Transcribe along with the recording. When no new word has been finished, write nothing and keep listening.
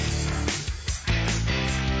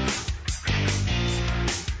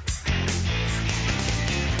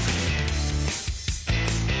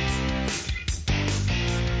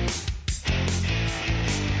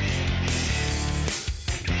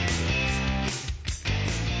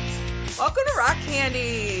Welcome to Rock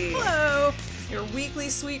Candy! Hello! Your weekly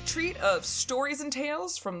sweet treat of stories and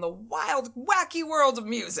tales from the wild, wacky world of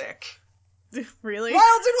music. Really?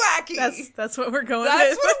 Wild and wacky! That's what we're going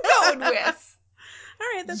That's with? what I'm going with.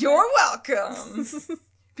 Alright, that's You're welcome.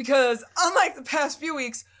 Because unlike the past few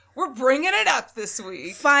weeks, we're bringing it up this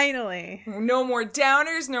week. Finally. No more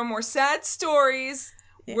downers, no more sad stories.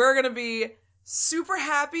 Yeah. We're going to be super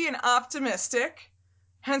happy and optimistic.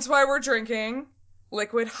 Hence why we're drinking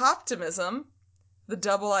Liquid Hoptimism, the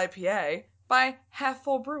double IPA, by Half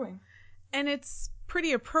Full Brewing. And it's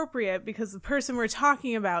pretty appropriate because the person we're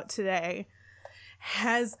talking about today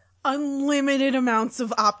has unlimited amounts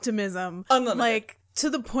of optimism. Unlimited. Like, to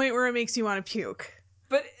the point where it makes you want to puke.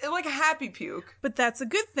 But, like, a happy puke. But that's a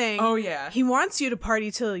good thing. Oh, yeah. He wants you to party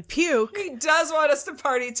till you puke. He does want us to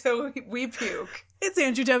party till we puke. It's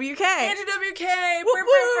Andrew WK. Andrew WK!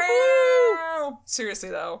 Woo-hoo-hoo! Seriously,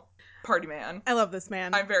 though. Party man. I love this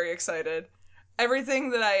man. I'm very excited. Everything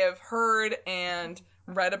that I have heard and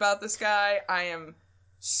read about this guy, I am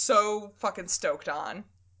so fucking stoked on.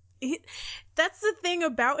 That's the thing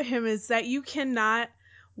about him, is that you cannot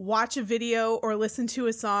watch a video or listen to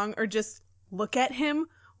a song or just look at him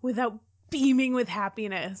without beaming with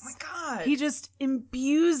happiness. Oh my God. He just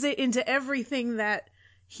imbues it into everything that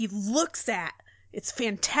he looks at. It's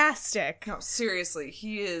fantastic. No, seriously,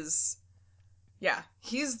 he is... Yeah,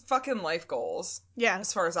 he's fucking life goals. Yeah.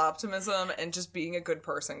 As far as optimism and just being a good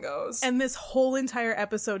person goes. And this whole entire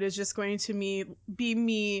episode is just going to be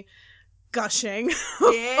me gushing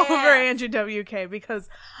over Andrew WK because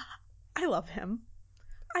I love him.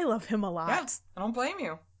 I love him a lot. Yeah, I don't blame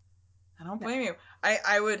you. I don't blame you.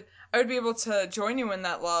 I would be able to join you in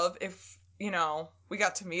that love if, you know, we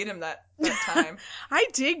got to meet him that time. I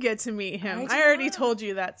did get to meet him. I already told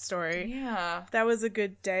you that story. Yeah. That was a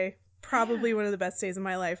good day. Probably one of the best days of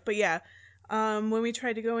my life. But yeah, when we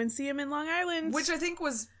tried to go and see him in Long Island. Which I think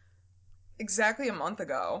was exactly a month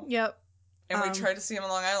ago. Yep. And we tried to see him in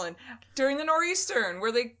Long Island during the Nor'easter,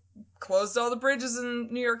 where they closed all the bridges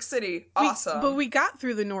in New York City. Awesome. But we got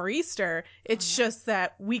through the Nor'easter. It's just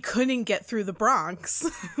that we couldn't get through the Bronx.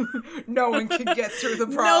 No one can get through the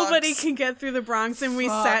Bronx. Nobody can get through the Bronx, and we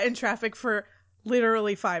sat in traffic for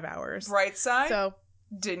literally 5 hours. Bright side, so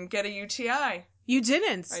didn't get a UTI. You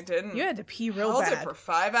didn't. I didn't. You had to pee real bad. Held it for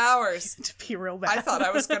 5 hours. You had to pee real bad. I thought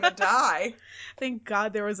I was going to die. Thank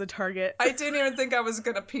God there was a Target. I didn't even think I was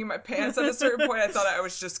going to pee my pants. At a certain point, I thought I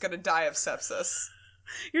was just going to die of sepsis.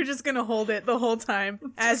 You're just going to hold it the whole time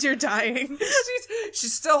as you're dying.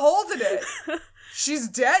 She's still holding it. She's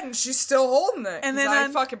dead and she's still holding it. And then I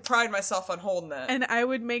fucking pride myself on holding it. And I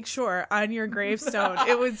would make sure on your gravestone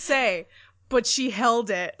it would say, but she held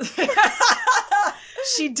it.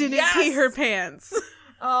 She didn't pee her pants.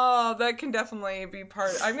 Oh, that can definitely be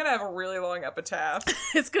part. I'm going to have a really long epitaph.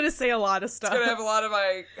 It's going to say a lot of stuff. It's going to have a lot of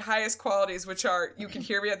my highest qualities, which are you can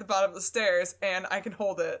hear me at the bottom of the stairs and I can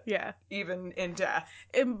hold it. Yeah. Even in death.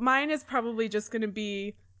 Mine is probably just going to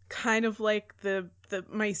be kind of like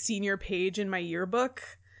my senior page in my yearbook,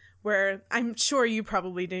 where I'm sure you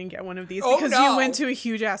probably didn't get one of these because you went to a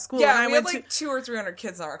huge ass school. Yeah, and we had like 200 or 300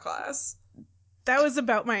 kids in our class. That was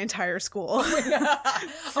about my entire school. I'm like, you got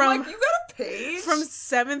a page? From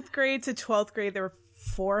 7th grade to 12th grade, there were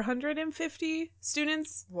 450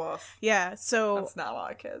 students. Woof. Yeah, so that's not a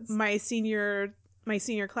lot of kids. My senior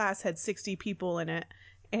class had 60 people in it,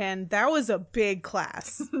 and that was a big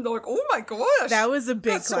class. They're like, oh my gosh. That was a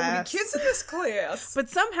big class. So many kids in this class. But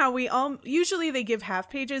somehow usually they give half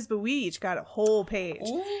pages, but we each got a whole page.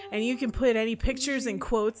 Ooh. And you can put any pictures and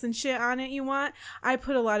quotes and shit on it you want. I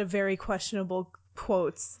put a lot of very questionable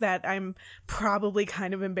quotes that I'm probably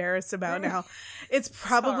kind of embarrassed about now. It's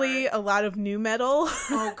probably a lot of new metal.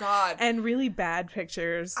 Oh God. And really bad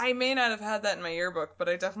pictures. I may not have had that in my yearbook, but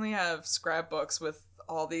I definitely have scrapbooks with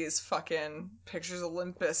all these fucking pictures of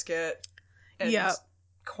Limp Bizkit and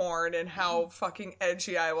Korn and how fucking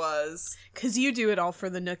edgy I was. 'Cause you do it all for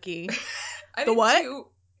the nookie. The what?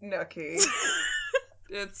 Nookie.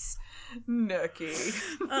 It's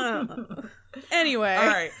nookie. Anyway. All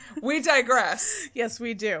right. We digress. Yes,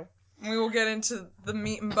 we do. We will get into the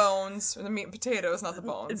meat and bones, or the meat and potatoes, not the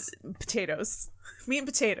bones. Potatoes. Meat and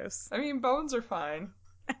potatoes. I mean, bones are fine.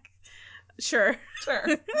 Sure.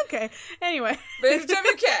 Okay. Anyway.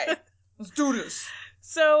 WK. Let's do this.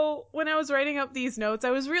 So when I was writing up these notes, I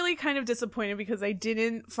was really kind of disappointed because I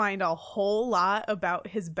didn't find a whole lot about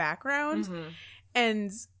his background. Mm-hmm.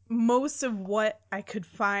 And most of what I could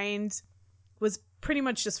find was pretty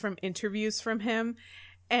much just from interviews from him.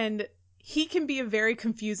 And he can be a very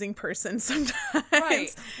confusing person sometimes.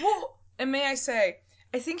 Right. Well, and may I say,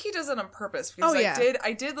 I think he does it on purpose because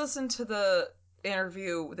I did listen to the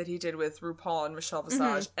interview that he did with RuPaul and Michelle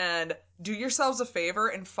Visage, and do yourselves a favor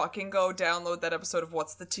and fucking go download that episode of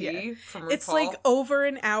What's the Tea from RuPaul. It's like over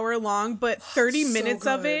an hour long, but 30 so minutes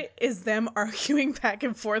good. of it is them arguing back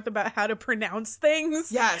and forth about how to pronounce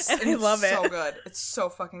things. Yes, and I love it. It's so good. It's so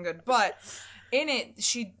fucking good. But in it,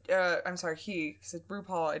 he, because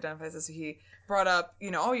RuPaul identifies as a he, brought up,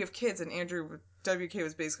 you know, oh, you have kids, and Andrew WK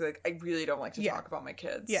was basically like, I really don't like to talk about my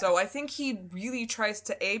kids. Yeah. So I think he really tries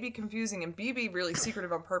to A, be confusing, and B, be really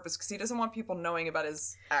secretive on purpose, because he doesn't want people knowing about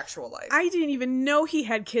his actual life. I didn't even know he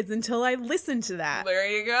had kids until I listened to that. There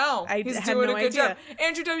you go. He's doing a good job.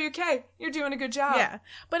 Andrew WK, you're doing a good job. Yeah.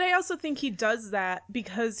 But I also think he does that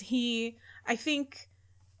because I think,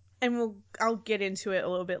 and I'll get into it a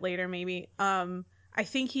little bit later maybe, I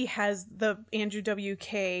think he has the Andrew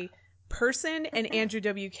WK person and Andrew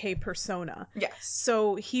WK persona. Yes.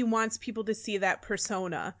 So he wants people to see that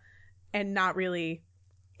persona and not really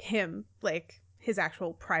him, like his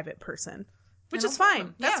actual private person. Which is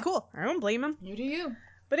fine. That's cool. I don't blame him. You do you.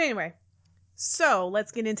 But anyway, so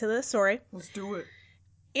let's get into the story. Let's do it.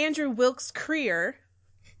 Andrew Wilkes Creer,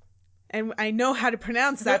 and I know how to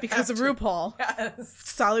pronounce that because of RuPaul. Yes.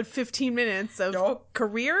 Solid 15 minutes of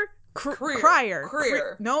career?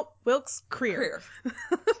 Creer. Nope, Wilkes Creer.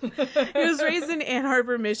 He was raised in Ann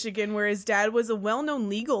Arbor, Michigan, where his dad was a well-known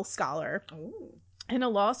legal scholar. Ooh. And a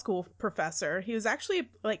law school professor. He was actually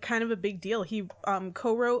like kind of a big deal. He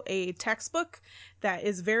co-wrote a textbook that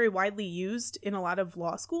is very widely used in a lot of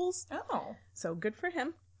law schools. Oh. So good for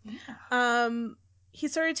him. Yeah. He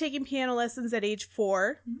started taking piano lessons at age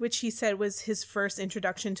 4, which he said was his first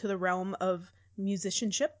introduction to the realm of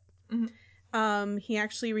musicianship. Mm-hmm. He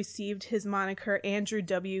actually received his moniker Andrew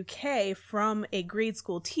WK from a grade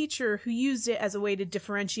school teacher who used it as a way to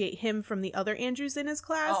differentiate him from the other Andrews in his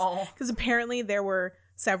class. Because apparently there were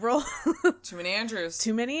several. Too many Andrews.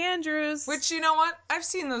 Too many Andrews. Which, you know what? I've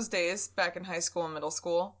seen those days back in high school and middle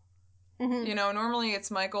school. Mm-hmm. You know, normally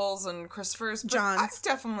it's Michaels and Christopher's, but John's. I've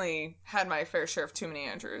definitely had my fair share of too many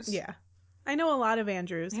Andrews. Yeah. I know a lot of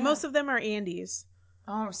Andrews. Yeah. Most of them are Andys.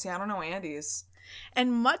 Oh, see, I don't know Andys.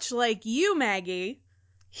 And much like you, Maggie,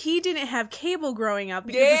 he didn't have cable growing up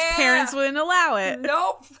because his parents wouldn't allow it.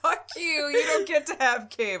 Nope, fuck you. You don't get to have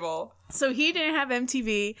cable. So he didn't have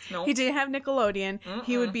MTV. Nope. He didn't have Nickelodeon. Mm-mm.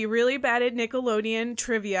 He would be really bad at Nickelodeon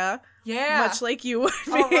trivia. Yeah. Much like you would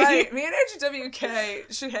be. All right. Me and Andrew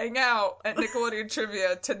WK should hang out at Nickelodeon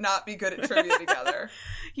trivia to not be good at trivia together.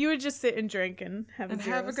 You would just sit and drink and have a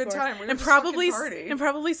good time. We would and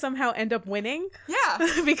probably somehow end up winning.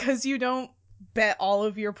 Yeah. Because you don't bet all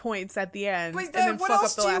of your points at the end and then fuck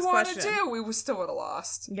up the last question. What else do you want to do? We still would have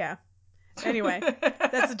lost. Yeah. Anyway,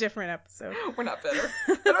 that's a different episode. We're not bitter.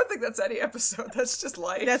 I don't think that's any episode. That's just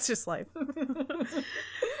life. That's just life.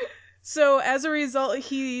 So as a result,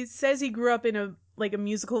 he says he grew up in a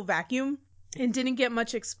musical vacuum and didn't get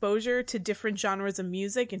much exposure to different genres of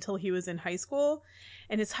music until he was in high school.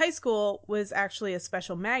 And his high school was actually a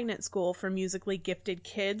special magnet school for musically gifted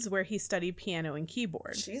kids where he studied piano and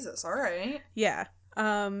keyboard. Jesus, all right. Yeah.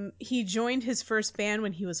 He joined his first band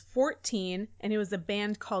when he was 14, and it was a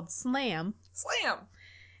band called Slam. Slam!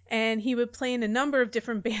 And he would play in a number of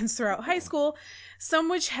different bands throughout high school, some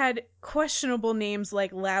which had questionable names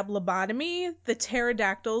like Lab Lobotomy, the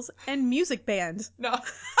Pterodactyls, and Music Band. No.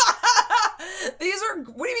 These are,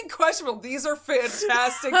 what do you mean questionable? These are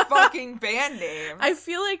fantastic fucking band names. I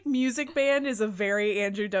feel like Music Band is a very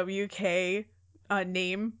Andrew WK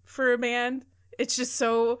name for a band. It's just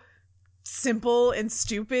so simple and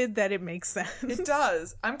stupid that it makes sense. It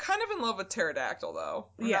does. I'm kind of in love with Pterodactyl, though.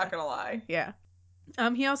 I'm not gonna lie. Yeah.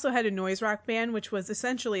 He also had a noise rock band, which was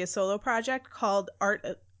essentially a solo project called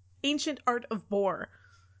Ancient Art of Bore,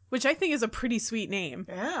 which I think is a pretty sweet name.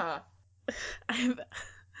 Yeah.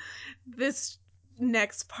 This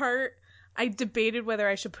next part, I debated whether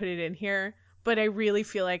I should put it in here, but I really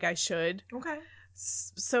feel like I should. Okay.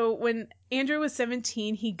 So when Andrew was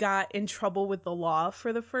 17, he got in trouble with the law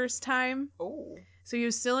for the first time. Oh. So he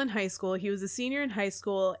was still in high school. He was a senior in high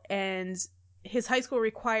school, and his high school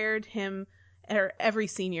required him, or every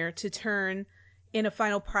senior, to turn in a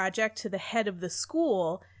final project to the head of the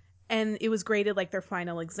school, and it was graded like their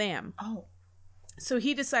final exam. Oh. So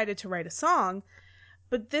he decided to write a song,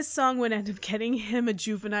 but this song would end up getting him a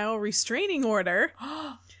juvenile restraining order.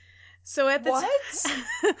 So at the what?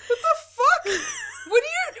 What the fuck? What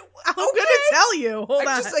are you? I'm gonna tell you. Hold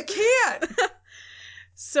on. I can't.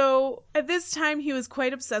 So at this time, he was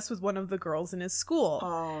quite obsessed with one of the girls in his school.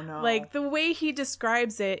 Oh no! Like the way he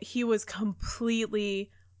describes it, he was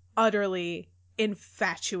completely, utterly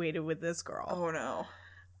infatuated with this girl. Oh no!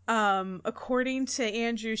 According to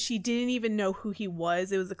Andrew, she didn't even know who he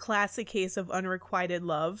was. It was a classic case of unrequited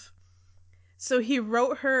love. So he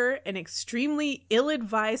wrote her an extremely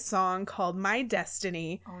ill-advised song called My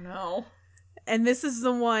Destiny. Oh, no. And this is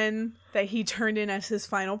the one that he turned in as his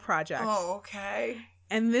final project. Oh, okay.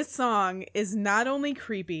 And this song is not only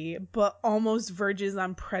creepy, but almost verges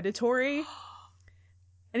on predatory.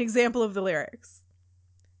 An example of the lyrics.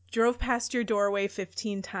 Drove past your doorway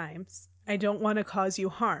 15 times. I don't want to cause you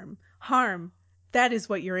harm. Harm, that is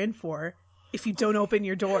what you're in for if you don't open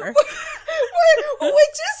your door. Which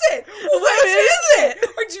is it? Which is it?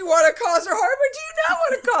 Or do you want to cause her harm or do you not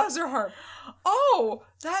want to cause her harm? Oh,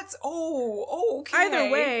 that's, okay.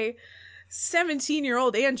 Either way,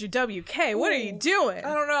 17-year-old Andrew WK, what are you doing?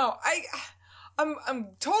 I don't know. I'm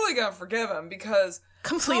totally gonna forgive him because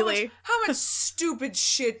completely. How much stupid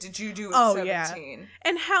shit did you do at 17? Yeah.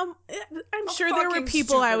 And I'm sure there were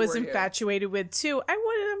people I was infatuated with too.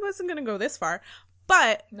 I wasn't gonna go this far,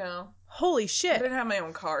 but no. Holy shit. I didn't have my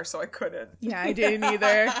own car, so I couldn't. Yeah, I didn't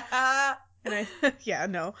either. And yeah,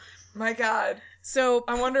 no. My God. So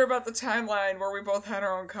I wonder about the timeline where we both had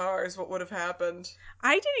our own cars. What would have happened?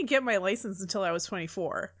 I didn't get my license until I was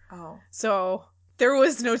 24. Oh. So there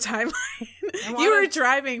was no timeline. You were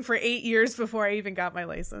driving for 8 years before I even got my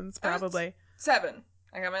license, probably. 7.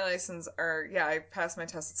 I got my license, I passed my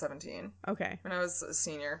test at 17. Okay. When I was a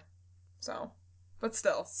senior. So, but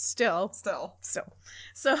still. So.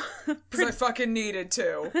 Because I fucking needed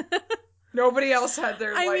to. Nobody else had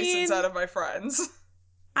their license out of my friends.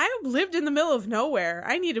 I lived in the middle of nowhere.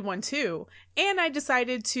 I needed one too. And I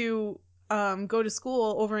decided to go to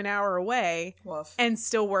school over an hour away. Woof. And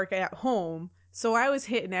still work at home. So I was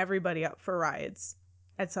hitting everybody up for rides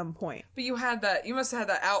at some point. But you must have had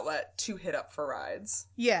that outlet to hit up for rides.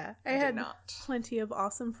 Yeah. I had did not. Plenty of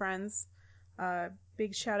awesome friends.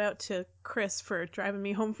 Big shout out to Chris for driving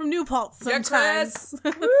me home from New Paltz sometimes.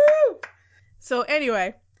 Yeah, Chris! Woo! So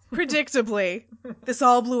anyway, predictably, this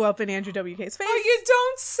all blew up in Andrew WK's face. Oh, you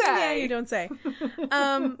don't say! Yeah, you don't say.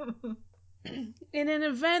 In an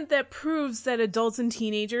event that proves that adults and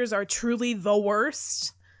teenagers are truly the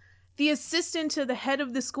worst, the assistant to the head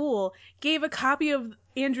of the school gave a copy of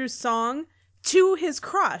Andrew's song to his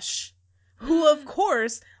crush, who, of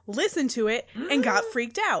course, listened to it and got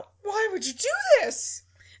freaked out. Why would you do this?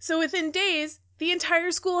 So within days, the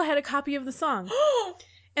entire school had a copy of the song.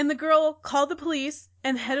 And the girl called the police,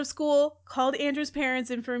 and the head of school called Andrew's parents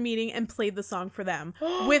in for a meeting and played the song for them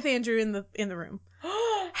with Andrew in the room.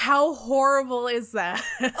 How horrible is that?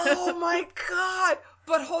 Oh my God.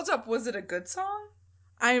 But hold up, was it a good song?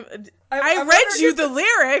 I read you the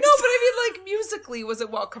lyrics. No, but I mean, musically, was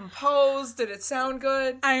it well composed? Did it sound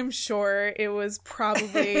good? I'm sure it was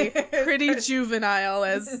probably pretty juvenile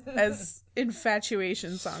as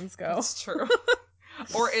infatuation songs go. That's true.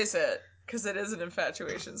 Or is it? Because it is an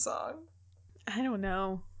infatuation song. I don't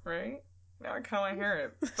know. Right? Now I kind of want to hear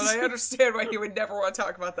it. But I understand why he would never want to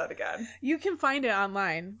talk about that again. You can find it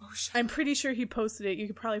online. Oh, I'm pretty sure he posted it. You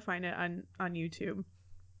could probably find it on YouTube.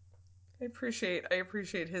 I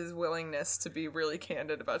appreciate his willingness to be really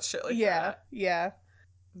candid about shit like that. Yeah.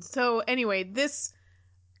 So anyway, this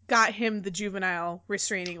got him the juvenile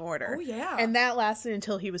restraining order. Oh, yeah. And that lasted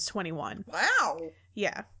until he was 21. Wow.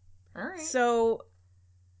 Yeah. All right. So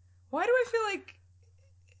why do I feel like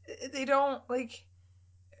they don't, like,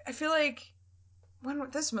 I feel like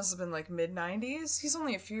this must have been like mid-90s. He's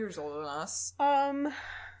only a few years older than us.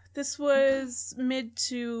 This was mid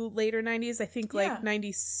to later 90s, I think like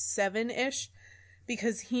 97-ish,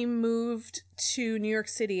 because he moved to New York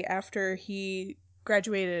City after he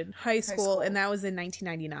graduated high school, and that was in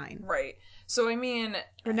 1999. Right. So, I mean...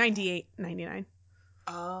 Or 98, 99.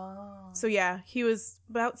 Oh. So, yeah, he was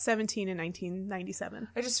about 17 in 1997.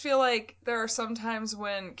 I just feel like there are some times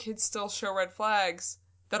when kids still show red flags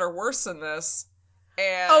that are worse than this,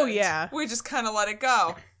 and we just kind of let it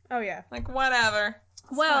go. Oh, yeah. Like, whatever.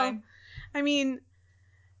 Well, fine. I mean,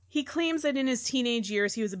 he claims that in his teenage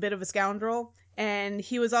years he was a bit of a scoundrel, and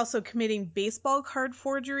he was also committing baseball card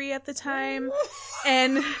forgery at the time.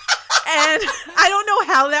 and I don't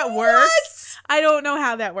know how that works. What? I don't know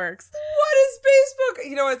how that works. What is baseball?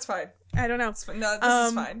 You know, it's fine. I don't know. No, this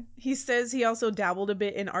is fine. He says he also dabbled a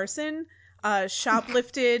bit in arson,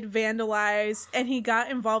 shoplifted, vandalized, and he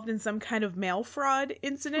got involved in some kind of mail fraud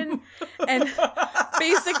incident. And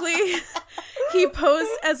basically, he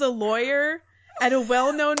posed as a lawyer at a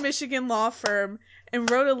well-known Michigan law firm and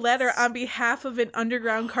wrote a letter on behalf of an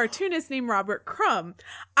underground cartoonist named Robert Crumb.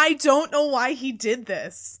 I don't know why he did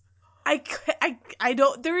this. I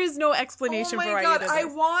don't, there is no explanation for why Oh my god, he did I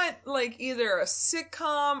this. want, like, either a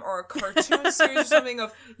sitcom or a cartoon series or something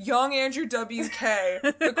of young Andrew W.K.,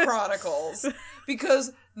 The Chronicles,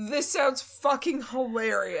 because this sounds fucking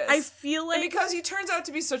hilarious. I feel like... And because he turns out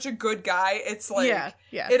to be such a good guy, it's like, yeah.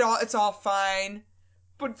 it's all fine.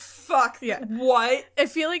 But fuck, what? I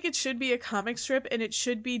feel like it should be a comic strip, and it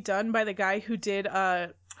should be done by the guy who did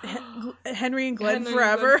Henry and Glenn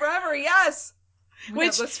Forever. Forever, yes!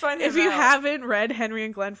 Which, let's find him if you out. haven't read Henry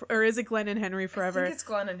and Glenn, or is it Glenn and Henry Forever? I think it's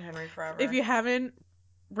Glenn and Henry Forever. If you haven't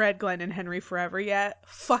read Glenn and Henry Forever yet,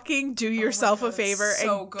 fucking do yourself a favor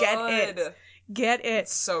and get it. Get it.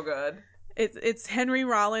 It's so good. It's Henry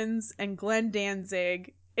Rollins and Glenn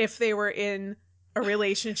Danzig if they were in a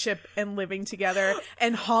relationship and living together,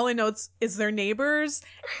 and Hall & Oates is their neighbors,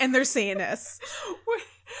 and they're Satanists.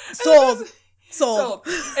 Sold.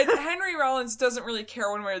 And Henry Rollins doesn't really care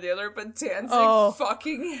one way or the other, but Danzig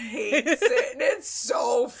fucking hates it, and it's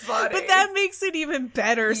so funny. But that makes it even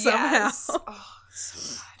better somehow. Oh,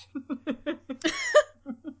 so bad.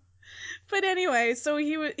 But anyway, so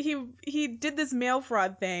he did this mail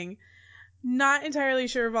fraud thing. Not entirely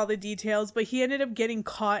sure of all the details, but he ended up getting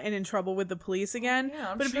caught and in trouble with the police again.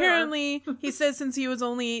 Yeah, but apparently, he says since he was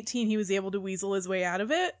only 18, he was able to weasel his way out of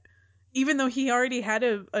it. Even though he already had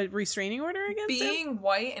a restraining order against him? Being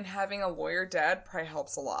white and having a lawyer dad probably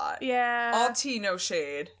helps a lot. Yeah. All tea, no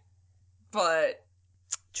shade. But...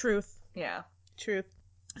 Truth. Yeah. Truth.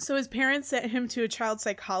 So his parents sent him to a child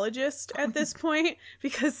psychologist at this point,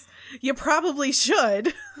 because you probably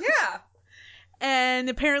should. Yeah. And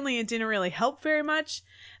apparently it didn't really help very much.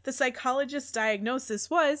 The psychologist's diagnosis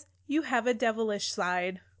was, you have a devilish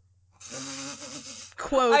side.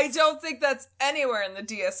 Quote. I don't think that's anywhere in the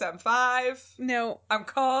DSM-5. No. I'm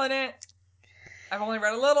calling it. I've only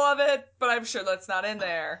read a little of it, but I'm sure that's not in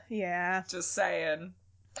there. Yeah. Just saying.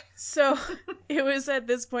 So, it was at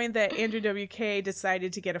this point that Andrew W.K.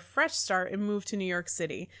 decided to get a fresh start and move to New York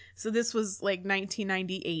City. So this was like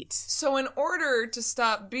 1998. So in order to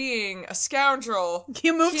stop being a scoundrel,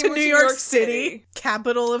 he moved to New York City,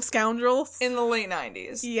 capital of scoundrels. In the late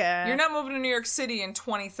 90s. Yeah. You're not moving to New York City in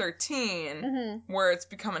 2013, where it's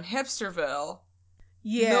becoming hipsterville.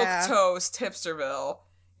 Yeah. Milquetoast hipsterville.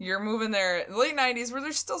 You're moving there in the late 90s, where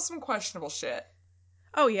there's still some questionable shit.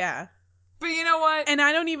 Oh, yeah. But you know what? And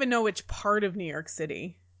I don't even know which part of New York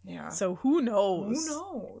City. Yeah. So who knows? Who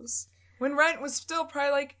knows? When rent was still probably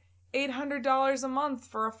like $800 a month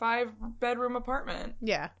for a 5-bedroom apartment.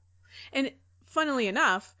 Yeah. And funnily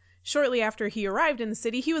enough, shortly after he arrived in the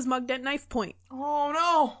city, he was mugged at knife point. Oh,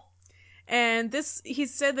 no. And he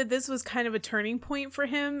said that this was kind of a turning point for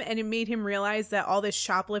him, and it made him realize that all this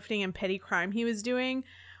shoplifting and petty crime he was doing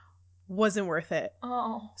wasn't worth it.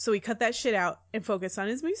 Oh. So he cut that shit out and focused on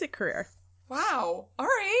his music career. Wow. All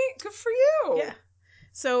right. Good for you. Yeah.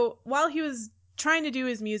 So while he was trying to do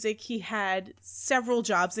his music, he had several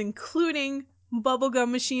jobs, including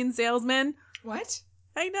bubblegum machine salesman. What?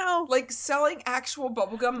 I know. Like selling actual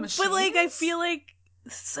bubblegum machines? But like, I feel like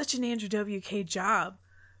it's such an Andrew W.K. job.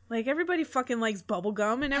 Like, everybody fucking likes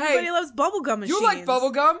bubblegum, and everybody loves bubblegum machines. You like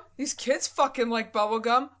bubblegum? These kids fucking like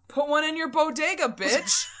bubblegum. Put one in your bodega,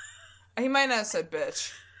 bitch. He might not have said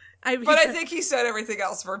bitch. But I think he said everything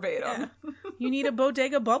else verbatim. Yeah. You need a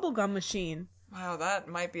bodega bubblegum machine. Wow, that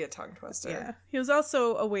might be a tongue twister. Yeah. He was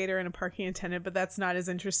also a waiter and a parking attendant, but that's not as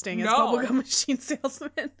interesting as bubblegum machine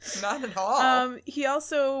salesman. Not at all. He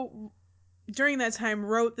also, during that time,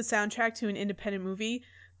 wrote the soundtrack to an independent movie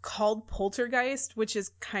called Poltergeist, which is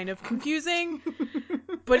kind of confusing,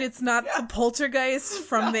 but it's not the Poltergeist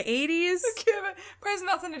from the 80s. It has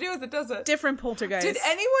nothing to do with it, does it? Different Poltergeist. Did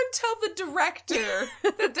anyone tell the director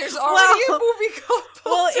that there's already a movie called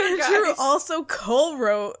Poltergeist? Well, Andrew also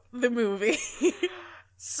co-wrote the movie.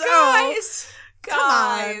 So,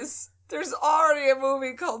 guys, there's already a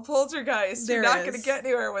movie called Poltergeist. You're not going to get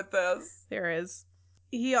anywhere with this. There is.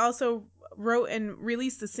 He also wrote and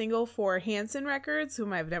released a single for Hanson Records,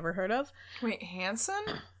 whom I've never heard of. Wait, Hanson?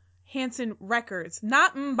 Hanson Records,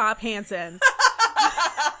 not Bob Hanson.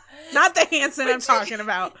 Not the Hanson I'm talking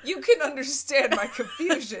about. You can understand my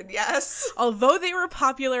confusion, yes? Although they were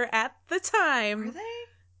popular at the time. Were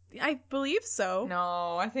they? I believe so.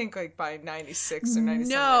 No, I think like by 96 or 97.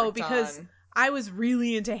 No, because I was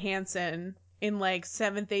really into Hanson in like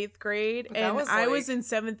 7th, 8th grade. And I was in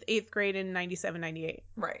 7th, 8th grade in 97, 98.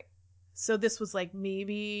 Right. So this was like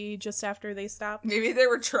maybe just after they stopped. Maybe they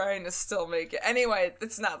were trying to still make it. Anyway,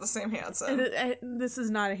 it's not the same Hanson. This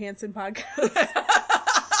is not a Hanson podcast.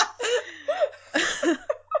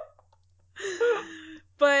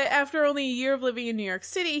 But after only a year of living in New York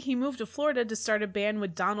City, he moved to Florida to start a band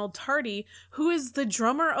with Donald Tardy, who is the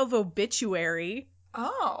drummer of Obituary.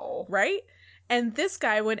 Oh. Right? And this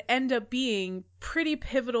guy would end up being pretty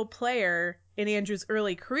pivotal player in Andrew's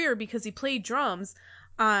early career because he played drums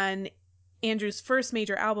on Andrew's first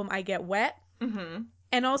major album, I Get Wet,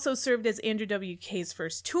 and also served as Andrew WK's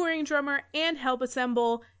first touring drummer and helped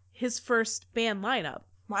assemble his first band lineup.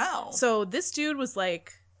 Wow. So this dude was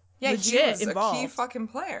like legit he was involved. a key fucking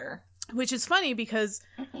player. Which is funny because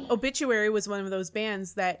Obituary was one of those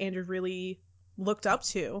bands that Andrew really looked up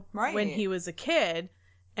to when he was a kid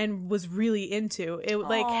and was really into. It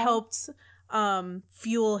like helped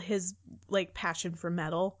fuel his like passion for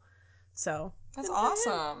metal. So that's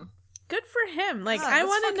awesome. Good for him. Like, God, I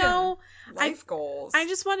want to know life goals. I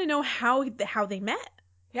just want to know how they met.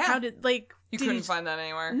 Yeah. How did you couldn't find that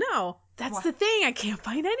anywhere? No, that's the thing. I can't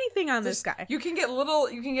find anything on this guy. You can get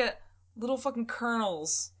little fucking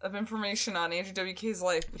kernels of information on Andrew WK's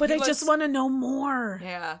life, but I just want to know more.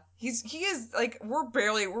 Yeah, he is like we're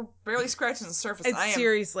barely scratching the surface.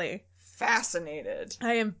 Seriously fascinated.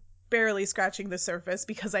 I am barely scratching the surface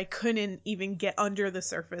because I couldn't even get under the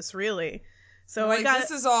surface, really. So like,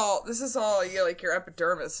 this is all like your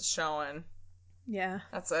epidermis is showing. Yeah,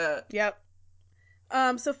 that's it. Yep.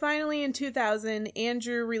 So finally in 2000,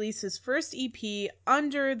 Andrew released his first EP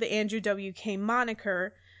under the Andrew WK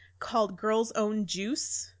moniker called Girls Own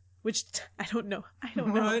Juice, which I don't know.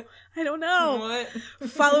 What?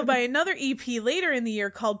 Followed by another EP later in the year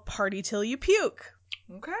called Party Till You Puke.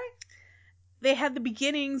 Okay. They had the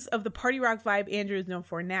beginnings of the party rock vibe Andrew is known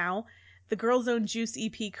for now. The Girls Own Juice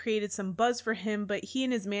EP created some buzz for him, but he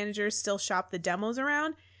and his manager still shop the demos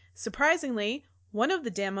around. Surprisingly, one of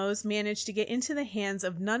the demos managed to get into the hands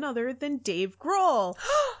of none other than Dave Grohl.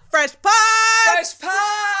 Fresh Pots! Fresh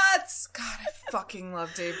Pots! God, I fucking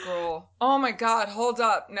love Dave Grohl. Oh my god, hold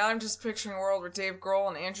up. Now I'm just picturing a world where Dave Grohl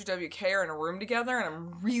and Andrew WK are in a room together, and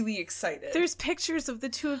I'm really excited. There's pictures of the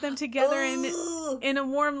two of them together in a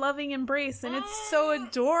warm, loving embrace, and it's so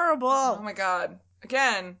adorable. Oh my god.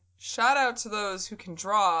 Again, shout out to those who can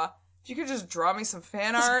draw. If you could just draw me some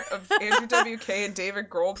fan art of Andrew WK and David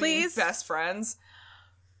Grohl being best friends,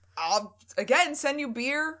 I'll, again, send you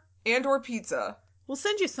beer and or pizza. We'll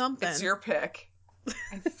send you something. It's your pick.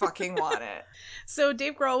 I fucking want it. So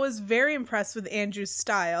Dave Grohl was very impressed with Andrew's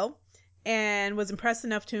style and was impressed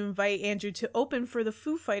enough to invite Andrew to open for the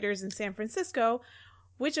Foo Fighters in San Francisco,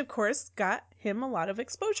 which, of course, got him a lot of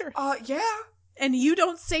exposure. Yeah. And you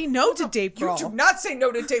don't say no to Dave Grohl. You do not say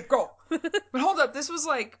no to Dave Grohl. But hold up, this was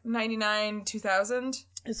like 99, 2000?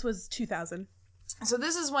 This was 2000. So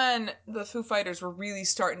this is when the Foo Fighters were really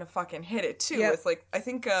starting to fucking hit it, too. Yep. With, like, I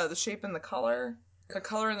think The Shape and the Color. The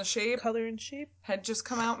Color and the Shape. Color and Shape. Had just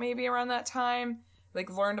come out maybe around that time. Like,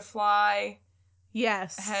 Learn to Fly.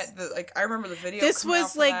 Yes. I remember the video. This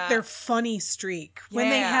was like their funny streak. When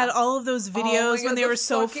they had all of those videos when they were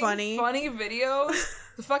so funny. Funny videos.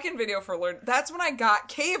 The fucking video for Learn. That's when I got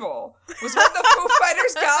cable. Was when the Foo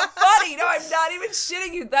Fighters got funny. No, I'm not even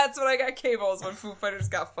shitting you. That's when I got cable. Was when Foo Fighters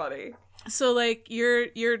got funny. So like your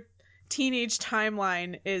teenage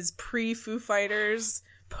timeline is pre Foo Fighters,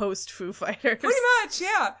 post Foo Fighters. Pretty much,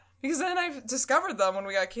 yeah. Because then I discovered them when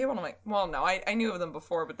we got cable, and I'm like, well, no, I knew of them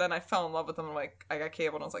before, but then I fell in love with them, and like, I got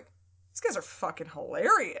cable, and I was like, these guys are fucking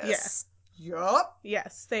hilarious. Yeah. Yup.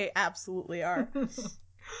 Yes, they absolutely are.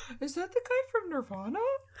 Is that the guy from Nirvana?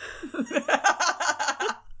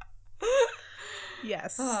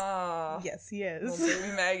 Yes. Yes, he is. Well,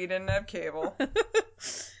 baby Maggie didn't have cable.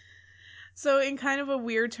 So, in kind of a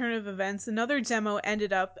weird turn of events, another demo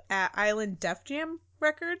ended up at Island Def Jam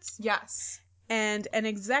Records. Yes. And an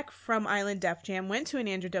exec from Island Def Jam went to an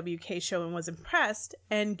Andrew WK show and was impressed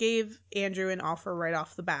and gave Andrew an offer right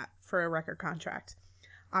off the bat for a record contract.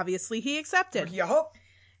 Obviously, he accepted. Yup.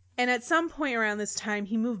 And at some point around this time,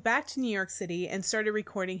 he moved back to New York City and started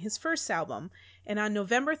recording his first album. And on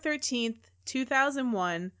November 13th,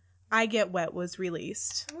 2001, I Get Wet was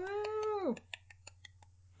released. Woo!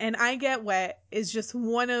 And I Get Wet is just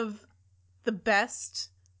one of the best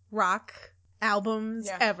rock albums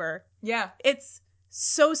ever. Yeah. It's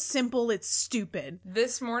so simple, it's stupid.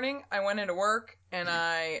 This morning, I went into work, and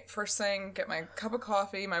I, first thing, get my cup of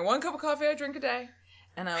coffee, my one cup of coffee I drink a day,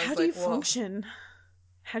 and I was How do you function?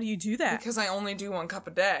 How do you do that? Because I only do 1 cup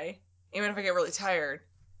a day, even if I get really tired,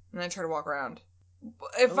 and then I try to walk around.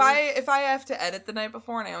 If I have to edit the night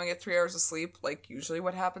before, and I only get 3 hours of sleep, like usually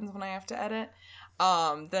what happens when I have to edit,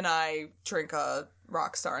 then I drink a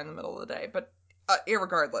Rockstar in the middle of the day. But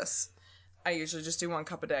irregardless, I usually just do 1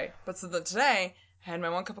 cup a day. But so then today, I had my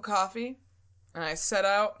 1 cup of coffee, and I set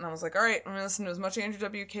out, and I was like, all right, I'm going to listen to as much Andrew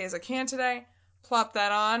WK as I can today. plopped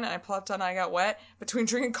that on, and I plopped on I Got Wet. Between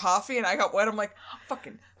drinking coffee and I Got Wet, I'm like,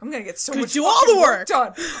 I'm gonna get so much do all the work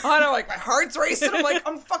done. And I'm like, my heart's racing. I'm like,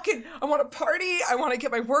 I want to party. I want to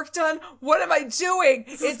get my work done. What am I doing?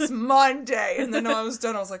 It's Monday. And then when I was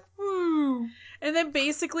done, I was like, woo. And then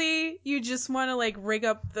basically, you just want to like rig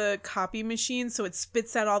up the copy machine so it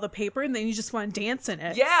spits out all the paper, and then you just want to dance in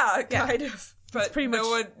it. Yeah, kind of. But pretty no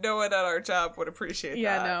one at our job would appreciate that.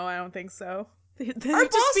 Yeah, no, I don't think so.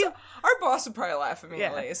 Our boss would probably laugh at me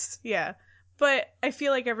at least. Yeah. But I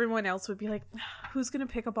feel like everyone else would be like, who's going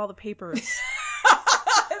to pick up all the papers?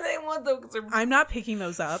 They want those. I'm not picking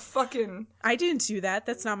those up. Fucking. I didn't do that.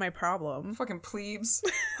 That's not my problem. Fucking plebes.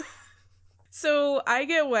 So I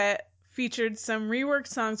Get Wet featured some reworked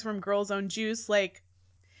songs from Girls' Own Juice. Like,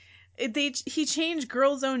 he changed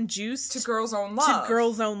Girls' Own Juice to Girls' Own Love. To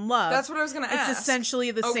Girls' Own Love. That's what I was going to ask. It's essentially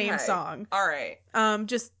the same song. All right.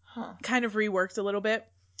 Just kind of reworked a little bit.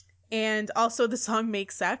 And also the song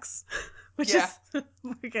Make Sex, which is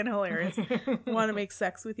freaking hilarious. Want to make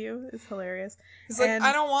sex with you is hilarious. He's like,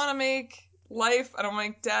 I don't want to make life. I don't want to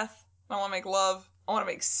make death. I don't want to make love. I want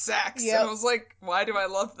to make sex. Yep. And I was like, why do I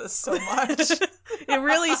love this so much? It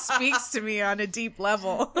really speaks to me on a deep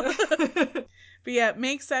level. But yeah,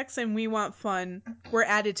 Make Sex and We Want Fun were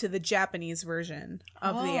added to the Japanese version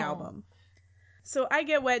of the album. So I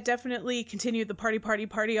Get Wet definitely continued the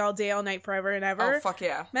party all day, all night, forever and ever. Oh, fuck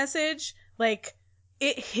yeah. Message. Like,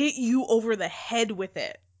 it hit you over the head with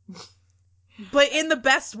it. But in the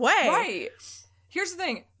best way. Right. Here's the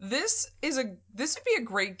thing. This would be a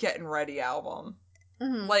great getting ready album.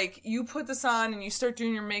 Mm-hmm. Like, you put this on and you start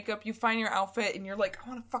doing your makeup, you find your outfit, and you're like, I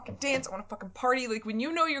want to fucking dance, I want to fucking party. Like, when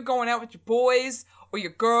you know you're going out with your boys, or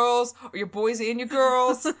your girls, or your boys and your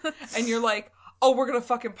girls, and you're like, oh, we're gonna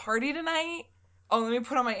fucking party tonight? Oh, let me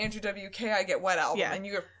put on my Andrew WK I Get Wet album, and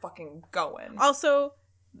you're fucking going. Also,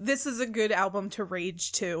 this is a good album to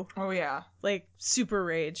rage to. Oh, yeah. Like, super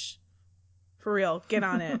rage. For real. Get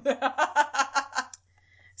on it.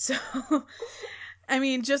 So, I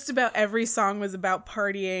mean, just about every song was about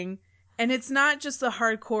partying. And it's not just the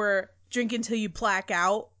hardcore drink until you black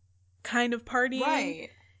out kind of partying. Right.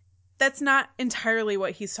 That's not entirely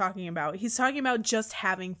what he's talking about. He's talking about just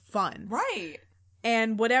having fun. Right.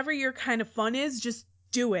 And whatever your kind of fun is, just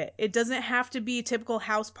do it. It doesn't have to be a typical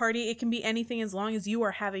house party. It can be anything as long as you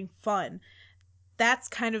are having fun. That's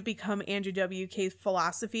kind of become Andrew WK's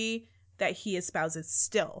philosophy that he espouses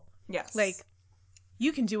still. Yes. Like,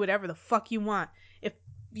 you can do whatever the fuck you want.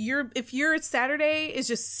 If your Saturday is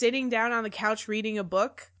just sitting down on the couch reading a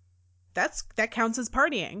book, that counts as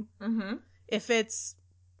partying. Mm-hmm. If it's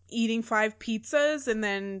eating 5 pizzas and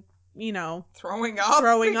then, throwing up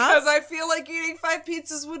because I feel like eating 5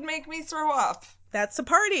 pizzas would make me throw up. That's a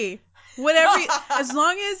party. Whatever, as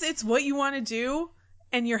long as it's what you want to do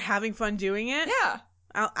and you're having fun doing it. Yeah.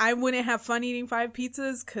 I wouldn't have fun eating 5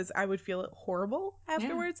 pizzas because I would feel horrible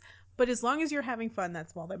afterwards. Yeah. But as long as you're having fun,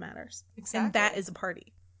 that's all that matters. Exactly. And that is a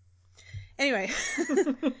party. Anyway.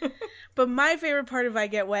 But my favorite part of I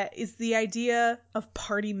Get Wet is the idea of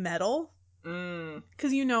party metal.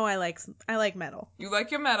 Because I like metal. You like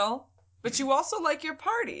your metal, but you also like your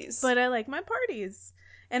parties. But I like my parties.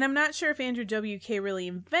 And I'm not sure if Andrew WK really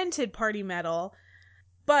invented party metal,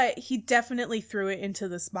 but he definitely threw it into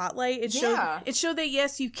the spotlight. It showed that,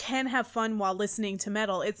 yes, you can have fun while listening to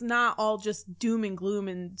metal. It's not all just doom and gloom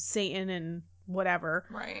and Satan and whatever.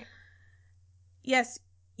 Right. Yes,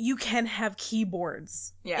 you can have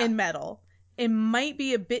keyboards in metal. It might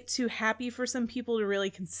be a bit too happy for some people to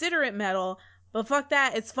really consider it metal, but fuck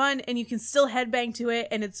that. It's fun, and you can still headbang to it,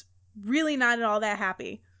 and it's really not at all that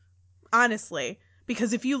happy. Honestly.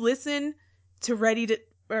 Because if you listen to Ready to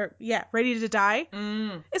Die,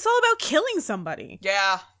 it's all about killing somebody.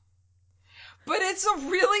 Yeah. But it's a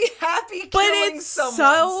really happy killing someone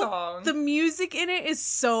song. The music in it is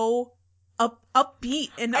so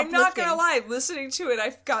upbeat and uplifting. I'm not gonna lie, listening to it,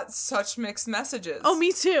 I've got such mixed messages. Oh,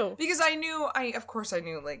 me too. Because I knew,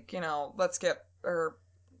 like, let's get,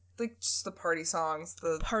 like, just the party songs.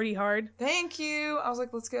 The Party Hard. Thank you. I was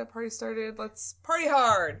like, let's get a party started. Let's party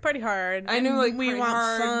hard. Party hard. I knew, like, we want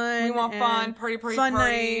hard, fun. We want fun. Party, fun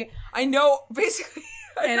party. Night. I know, basically.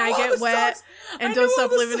 I Get Wet. Songs. And Don't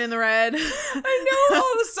Stop Living in the Red. I know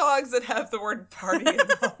all the songs that have the word party in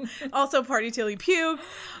them. Also, Party Till You Puke.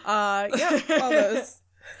 Yeah, all those.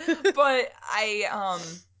 But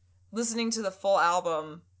listening to the full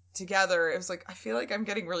album together, it was like, I feel like I'm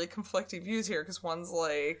getting really conflicting views here, because one's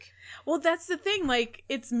like, well, that's the thing, like,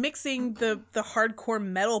 it's mixing the hardcore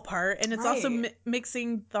metal part, and it's also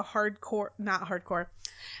mixing the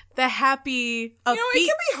the happy upbeat, it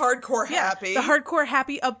can be hardcore happy, the hardcore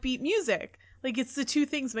happy upbeat music. Like, it's the two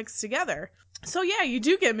things mixed together. So yeah, you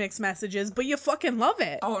do get mixed messages, but you fucking love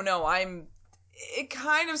it. Oh no, it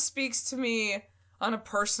kind of speaks to me on a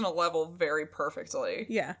personal level very perfectly.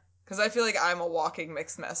 Yeah. Because I feel like I'm a walking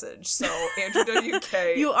mixed message. So Andrew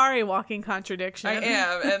WK. You are a walking contradiction. I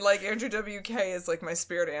am. And like Andrew WK is like my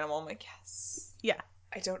spirit animal. I'm like, yes. Yeah.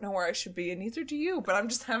 I don't know where I should be, and neither do you, but I'm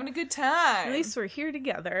just having a good time. At least we're here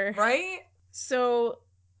together. Right? So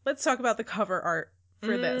let's talk about the cover art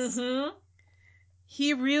for this.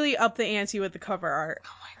 He really upped the ante with the cover art.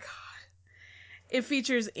 Oh my god. It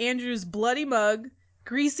features Andrew's bloody mug,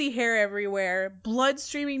 greasy hair everywhere, blood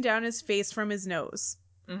streaming down his face from his nose.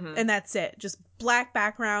 And that's it. Just black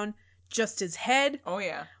background, just his head. Oh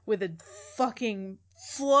yeah. With a fucking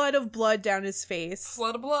flood of blood down his face.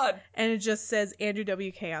 Flood of blood. And it just says Andrew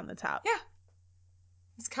WK on the top. Yeah.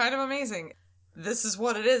 It's kind of amazing. This is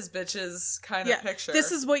what it is, bitches, kind of picture.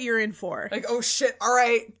 This is what you're in for. Like, oh shit,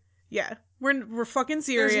 alright. Yeah. We're fucking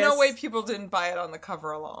serious. There's no way people didn't buy it on the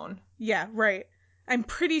cover alone. Yeah, right. I'm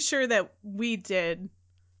pretty sure that we did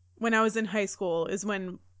when I was in high school is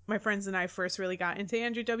when my friends and I first really got into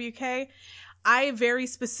Andrew WK. I very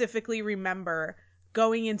specifically remember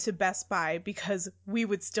going into Best Buy because we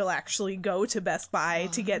would still actually go to Best Buy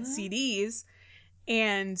to get CDs,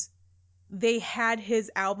 and they had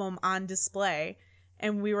his album on display,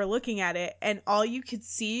 and we were looking at it, and all you could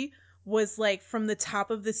see was like from the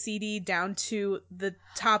top of the CD down to the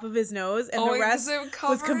top of his nose, and the rest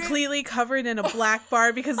was completely covered in a black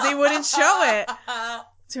bar because they wouldn't show it.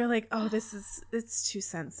 So we're like, oh, it's too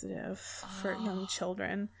sensitive for young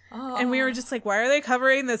children. And we were just like, why are they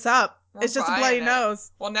covering this up? It's just a bloody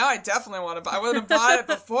nose. Well, now I definitely want to buy. I wouldn't have bought it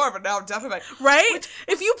before, but now I'm definitely buying. Right?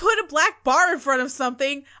 If you put a black bar in front of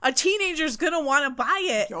something, a teenager's going to want to buy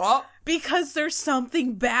it. Yup. Because there's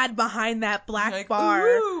something bad behind that black like, bar.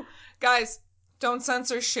 Ooh. Guys, don't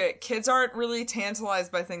censor shit. Kids aren't really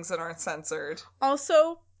tantalized by things that aren't censored.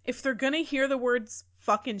 Also, if they're going to hear the words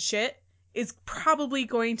fucking shit, it's probably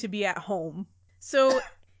going to be at home. So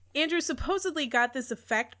Andrew supposedly got this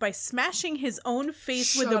effect by smashing his own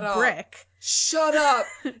face with a brick. Shut up.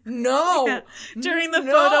 No. Yeah. During the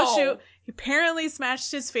photo shoot, he apparently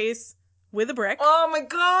smashed his face with a brick. Oh my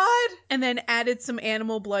god. And then added some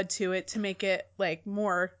animal blood to it to make it like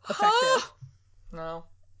more effective. No.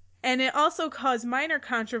 And it also caused minor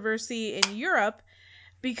controversy in Europe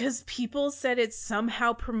because people said it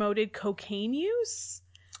somehow promoted cocaine use.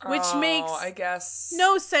 Which makes I guess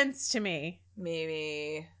no sense to me.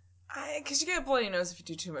 Maybe. Because you get a bloody nose if you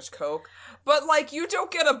do too much coke. But, like, you don't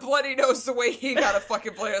get a bloody nose the way he got a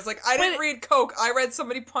fucking bloody nose. Like, I didn't read coke. I read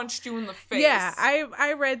somebody punched you in the face. Yeah,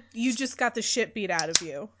 I read you just got the shit beat out of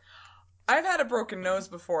you. I've had a broken nose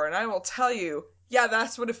before, and I will tell you, yeah,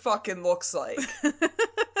 that's what it fucking looks like.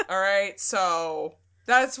 Alright, so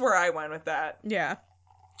that's where I went with that. Yeah.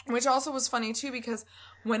 Which also was funny, too, because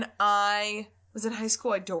when I was in high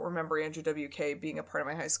school, I don't remember Andrew WK being a part of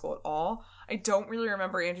my high school at all. I don't really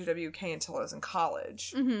remember Andrew WK until I was in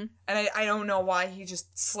college. Mm-hmm. And I don't know why he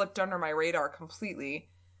just slipped under my radar completely.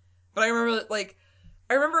 But I remember, like,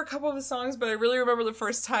 a couple of his songs, but I really remember the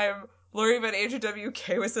first time learning about Andrew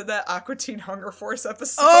WK was in that Aqua Teen Hunger Force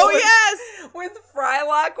episode. Oh, yes! With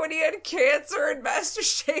Frylock when he had cancer and Master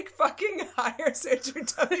Shake fucking hires Andrew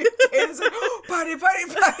WK to say, party, party,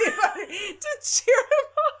 party, party, to cheer him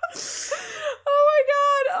up. Oh my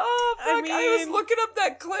god. Oh, fuck. I was looking up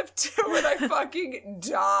that clip too and I fucking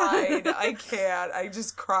died. I can't. I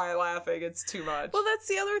just cry laughing. It's too much. Well, that's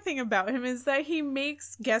the other thing about him is that he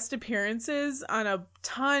makes guest appearances on a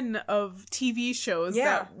ton of TV shows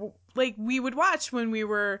that like we would watch when we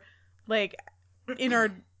were like in our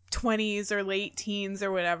 20s or late teens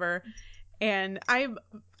or whatever. And I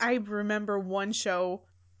remember one show,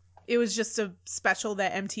 it was just a special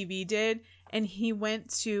that MTV did, and he went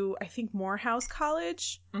to, I think, Morehouse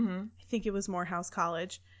College. Mm-hmm. I think it was Morehouse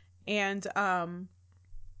College. And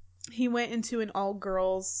he went into an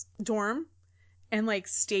all-girls dorm and like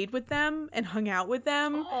stayed with them and hung out with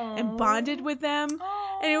them and bonded with them.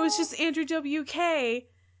 And it was just Andrew WK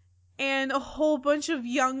and a whole bunch of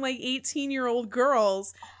young, like, 18-year-old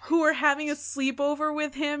girls who were having a sleepover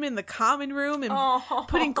with him in the common room and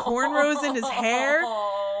putting cornrows in his hair.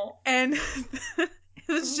 And it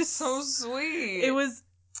was just so sweet. It was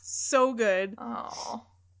so good. Oh.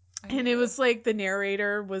 And it was like the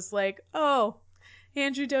narrator was like, oh,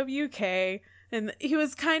 Andrew WK. And he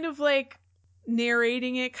was kind of like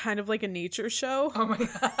narrating it kind of like a nature show. Oh my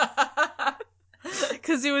god.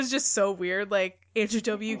 Because it was just so weird. Like, Andrew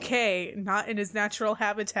WK, not in his natural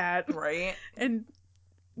habitat. Right. And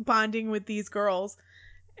bonding with these girls.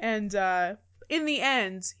 And in the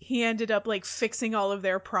end, he ended up like fixing all of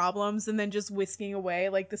their problems and then just whisking away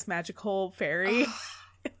like this magical fairy.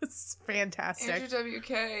 It was fantastic. Andrew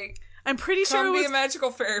WK. I'm pretty sure it was be a magical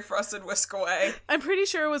fairy for us and whisk away. I'm pretty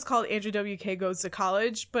sure it was called Andrew WK Goes to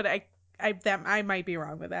College, but I might be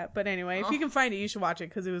wrong with that. But anyway, if you can find it, you should watch it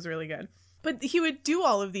because it was really good. But he would do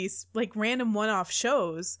all of these like random one-off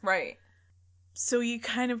shows. Right. So you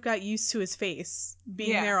kind of got used to his face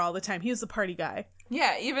being there all the time. He was the party guy.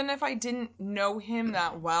 Yeah, even if I didn't know him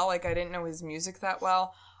that well, like I didn't know his music that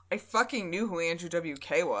well, I fucking knew who Andrew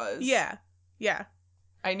WK was. Yeah. Yeah.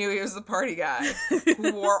 I knew he was the party guy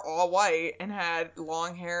who wore all white and had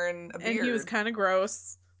long hair and a beard. And he was kind of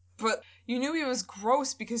gross. But you knew he was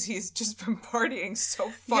gross because he's just been partying so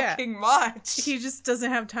fucking much. He just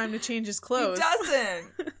doesn't have time to change his clothes. He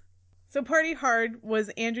doesn't. So Party Hard was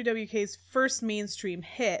Andrew WK's first mainstream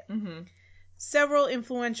hit. Mm-hmm. Several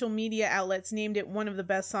influential media outlets named it one of the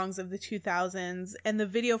best songs of the 2000s, and the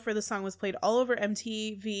video for the song was played all over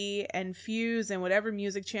MTV and Fuse and whatever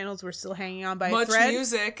music channels were still hanging on by a thread. Much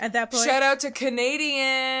Music. At that point. Shout out to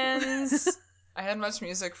Canadians. I had Much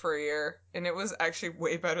Music for a year, and it was actually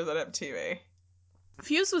way better than MTV.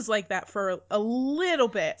 Fuse was like that for a little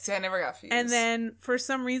bit. See, I never got Fuse. And then, for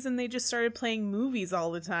some reason, they just started playing movies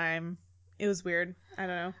all the time. It was weird. I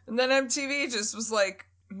don't know. And then MTV just was like,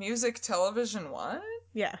 music, television, what?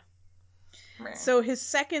 Yeah. Man. So his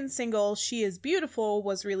second single, She Is Beautiful,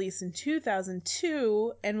 was released in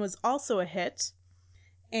 2002 and was also a hit.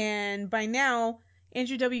 And by now,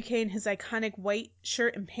 Andrew WK and his iconic white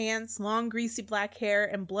shirt and pants, long greasy black hair,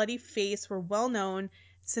 and bloody face were well known,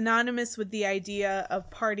 synonymous with the idea of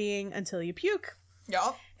partying until you puke.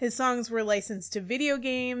 Yeah. His songs were licensed to video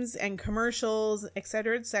games and commercials,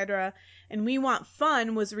 etc., etc., and We Want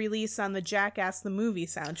Fun was released on the Jackass the Movie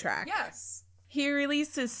soundtrack. Yes. He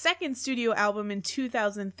released his second studio album in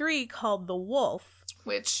 2003 called The Wolf.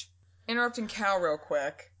 Which, interrupting Cal real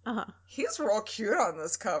quick, he's real cute on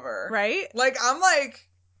this cover. Right? Like, I'm like,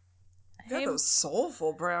 you got those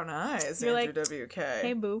soulful brown eyes, You're Andrew like, WK.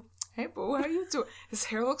 Hey, boo. Hey, boo, how you doing? His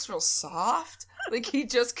hair looks real soft. Like, he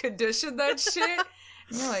just conditioned that shit.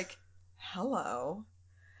 And you're like, hello.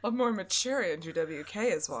 A more mature Andrew WK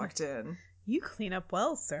has walked in. You clean up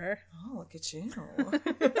well, sir. Oh, look at you.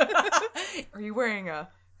 Are you wearing a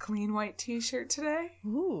clean white t-shirt today?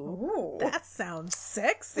 Ooh. That sounds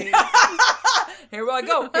sexy. Here I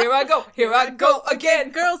go. Here I go. Here I go again.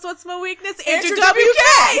 Girls, what's my weakness? Andrew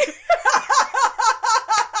WK!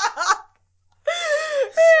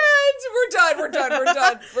 And we're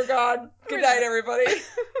done. We're gone. Good night, everybody.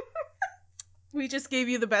 We just gave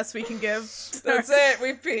you the best we can give. That's it.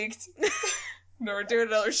 We've peaked. No, we're doing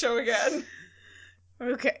another show again.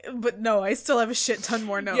 Okay, but no, I still have a shit ton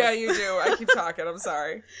more notes. Yeah, you do. I keep talking. I'm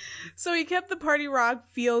sorry. So he kept the party rock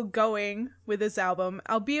feel going with his album,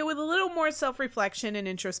 albeit with a little more self-reflection and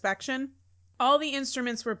introspection. All the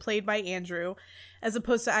instruments were played by Andrew, as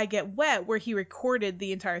opposed to I Get Wet, where he recorded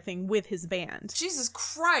the entire thing with his band. Jesus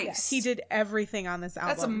Christ. Yeah, he did everything on this album.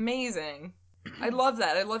 That's amazing. I love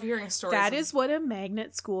that. I love hearing stories. That is what a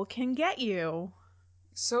magnet school can get you.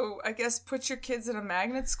 So, I guess put your kids in a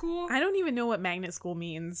magnet school? I don't even know what magnet school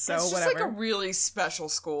means, so it's just whatever. It's like a really special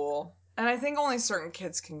school. And I think only certain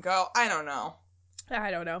kids can go. I don't know.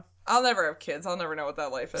 I'll never have kids. I'll never know what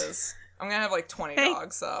that life is. I'm gonna have like 20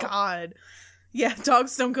 dogs, so. God. Yeah,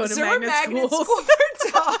 dogs don't go to magnet schools. Is there a magnet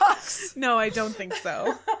school for dogs? No, I don't think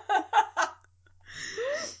so.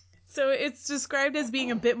 So it's described as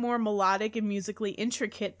being a bit more melodic and musically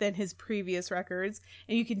intricate than his previous records,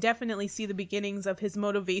 and you can definitely see the beginnings of his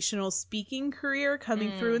motivational speaking career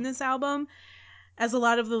coming through in this album, as a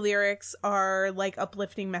lot of the lyrics are like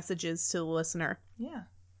uplifting messages to the listener. Yeah.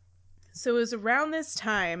 So it was around this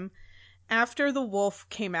time, after The Wolf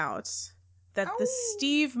came out, that the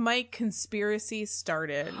Steve Mike conspiracy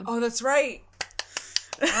started. Oh, that's right.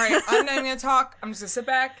 All right, I'm not even going to talk. I'm just going to sit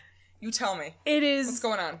back. You tell me. It is. What's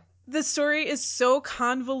going on? The story is so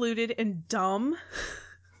convoluted and dumb,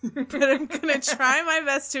 but I'm going to try my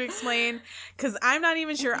best to explain, because I'm not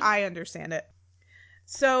even sure I understand it.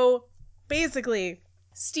 So, basically,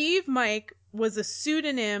 Steve Mike was a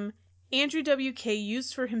pseudonym Andrew WK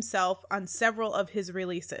used for himself on several of his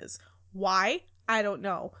releases. Why? I don't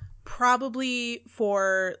know. Probably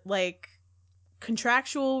for, like,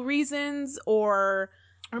 contractual reasons, or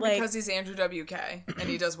like, because he's Andrew WK and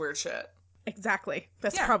he does weird shit. Exactly.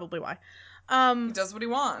 That's probably why. He does what he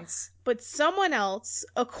wants. But someone else,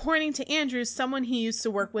 according to Andrew, someone he used to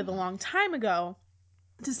work with a long time ago,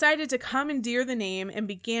 decided to commandeer the name and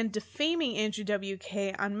began defaming Andrew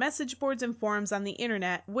WK on message boards and forums on the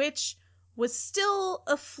internet, which was still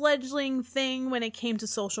a fledgling thing when it came to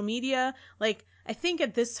social media. Like, I think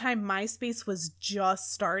at this time MySpace was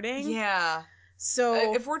just starting. Yeah.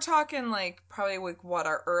 So if we're talking like probably like what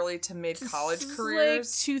our early to mid college careers,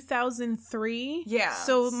 like 2003. Yeah.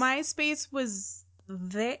 So MySpace was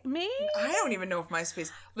maybe I don't even know if MySpace.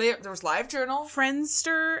 There was LiveJournal.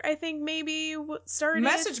 Friendster, I think maybe started.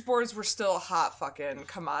 Message boards were still a hot fucking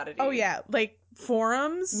commodity. Oh yeah, like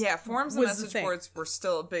forums. Yeah, forums and message boards were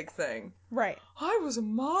still a big thing. Right. I was a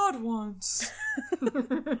mod once.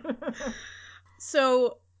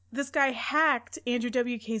 So this guy hacked Andrew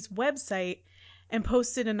WK's website and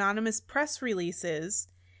posted anonymous press releases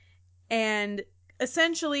and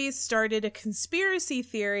essentially started a conspiracy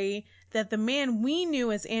theory that the man we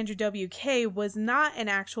knew as Andrew WK was not an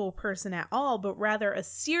actual person at all, but rather a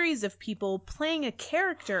series of people playing a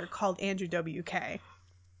character called Andrew WK.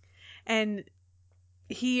 And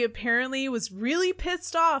he apparently was really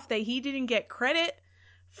pissed off that he didn't get credit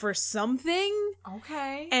for something.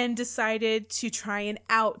 Okay. And decided to try and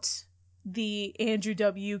out the Andrew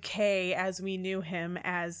WK as we knew him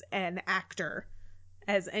as an actor,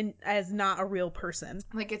 as not a real person.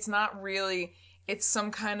 Like, it's not really, it's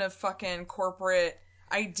some kind of fucking corporate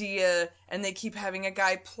idea and they keep having a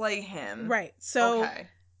guy play him. Right. So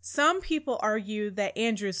some people argue that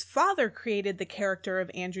Andrew's father created the character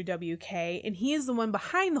of Andrew WK and he is the one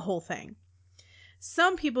behind the whole thing.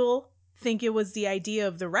 Some people think it was the idea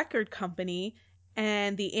of the record company,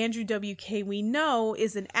 and the Andrew WK we know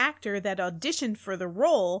is an actor that auditioned for the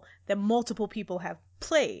role that multiple people have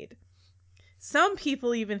played. Some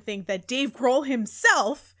people even think that Dave Grohl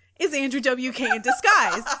himself is Andrew WK in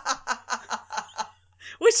disguise.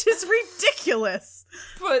 Which is ridiculous.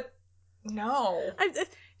 But, no.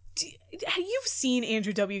 You've seen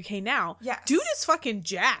Andrew WK now. Yes. Dude is fucking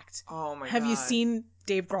jacked. Oh my god. Have you seen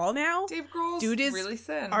Dave Grohl now? Dave Grohl's Dude is really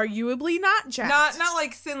thin. Arguably not jacked. Not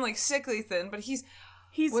like thin, like sickly thin, but he's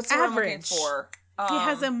what's average. What I'm looking for? He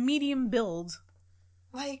has a medium build.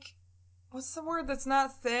 Like, what's the word that's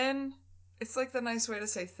not thin? It's like the nice way to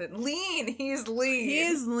say thin. Lean. He's lean. He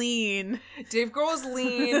is lean. Dave Grohl is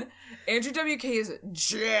lean. Andrew WK is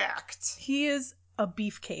jacked. He is a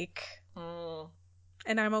beefcake. Mm.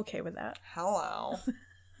 And I'm okay with that. Hello.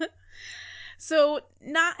 So,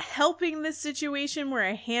 not helping this situation were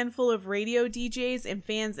a handful of radio DJs and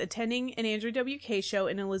fans attending an Andrew WK show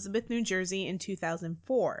in Elizabeth, New Jersey in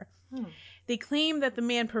 2004. They claimed that the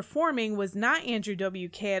man performing was not Andrew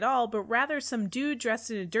WK at all, but rather some dude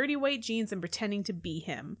dressed in a dirty white jeans and pretending to be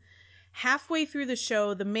him. Halfway through the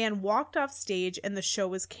show, the man walked off stage and the show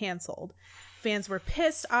was canceled. Fans were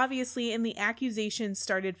pissed, obviously, and the accusations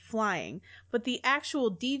started flying. But the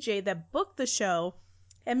actual DJ that booked the show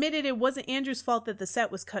admitted it wasn't Andrew's fault that the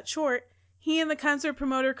set was cut short. He and the concert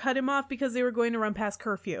promoter cut him off because they were going to run past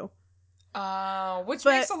curfew. Which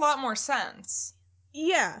makes a lot more sense.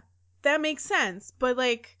 Yeah, that makes sense. But,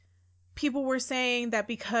 like, people were saying that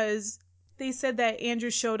because they said that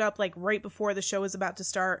Andrew showed up, like, right before the show was about to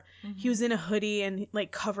start. Mm-hmm. He was in a hoodie and,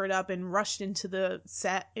 like, covered up and rushed into the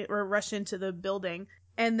set, or rushed into the building.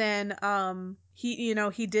 And then,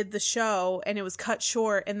 he did the show and it was cut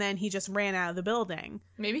short and then he just ran out of the building.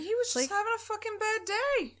 Maybe he was just having a fucking bad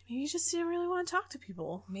day. Maybe he just didn't really want to talk to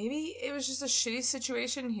people. Maybe it was just a shitty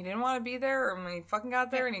situation. He didn't want to be there, or when he fucking got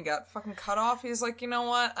there and he got fucking cut off, he was like, you know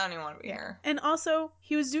what? I don't even want to be here. And also,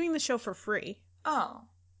 he was doing the show for free. Oh.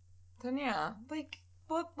 Then yeah. Like,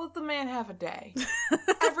 let the man have a day.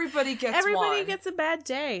 Everybody gets one. Gets a bad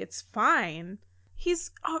day. It's fine. He's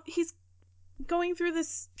going through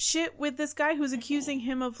this shit with this guy who's accusing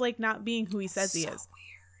him of, like, not being who he says he is.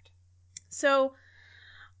 Weird. So,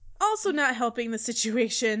 also not helping the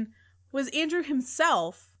situation was Andrew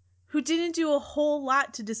himself, who didn't do a whole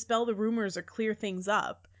lot to dispel the rumors or clear things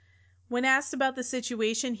up. When asked about the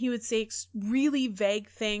situation, he would say really vague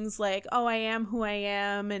things like, oh, I am who I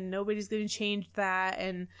am, and nobody's going to change that,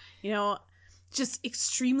 and, just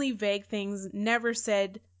extremely vague things. Never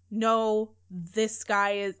said, no, this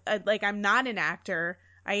guy is, I'm not an actor.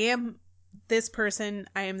 I am this person.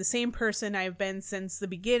 I am the same person I've been since the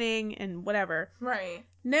beginning, and whatever. Right.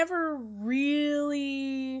 Never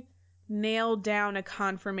really nailed down a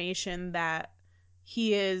confirmation that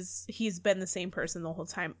he's been the same person the whole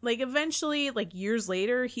time. Like, eventually, like, years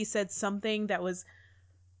later, he said something that was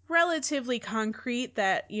relatively concrete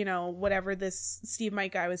that, whatever this Steve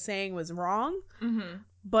Mike guy was saying was wrong. Mm-hmm.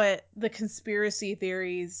 But the conspiracy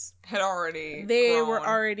theories had already were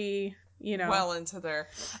already, well into there.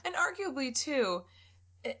 And arguably, too,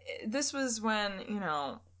 this was when,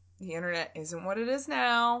 the internet isn't what it is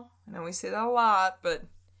now. I know we say that a lot, but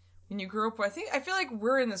when you grew up, I feel like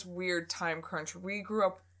we're in this weird time crunch. We grew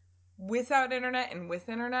up without internet and with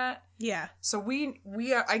internet. Yeah. So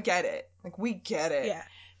I get it. Like, we get it. Yeah.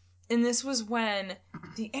 And this was when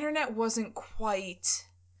the internet wasn't quite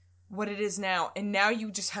what it is now. And now you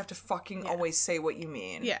just have to fucking always say what you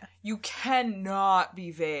mean. Yeah. You cannot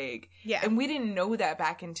be vague. Yeah. And we didn't know that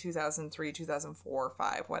back in 2003, 2004,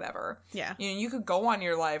 5, whatever. Yeah. You know, you could go on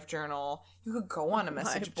your live journal. You could go on a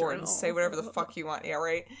message board and say whatever the fuck you want. Yeah,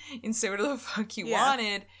 right? And say whatever the fuck you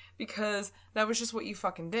wanted because that was just what you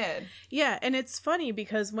fucking did. Yeah, and it's funny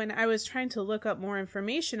because when I was trying to look up more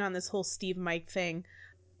information on this whole Steve Mike thing,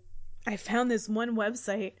 I found this one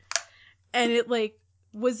website and it like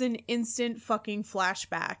was an instant fucking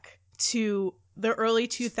flashback to the early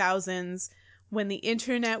 2000s when the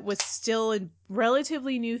internet was still a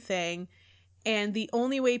relatively new thing and the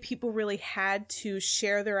only way people really had to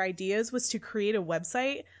share their ideas was to create a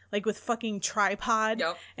website, like with fucking tripod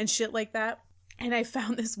and shit like that. And I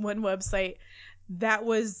found this one website that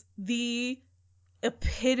was the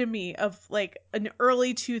epitome of like an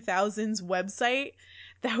early 2000s website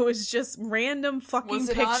that was just random fucking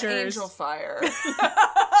pictures. Was it on Angel Fire?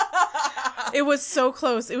 It was so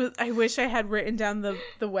close. It was. I wish I had written down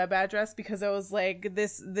the web address because I was like,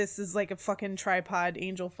 this is like a fucking tripod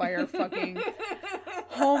Angel Fire fucking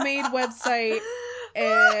homemade website,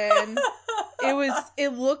 and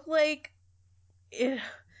it looked like it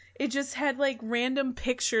just had like random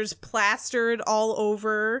pictures plastered all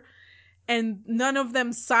over. And none of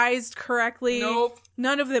them sized correctly. Nope.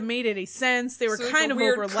 None of them made any sense. They were so kind like of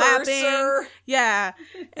weird overlapping. Cursor. Yeah.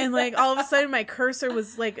 And like all of a sudden my cursor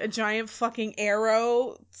was like a giant fucking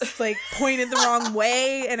arrow, like pointed the wrong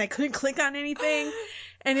way, and I couldn't click on anything.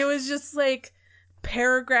 And it was just like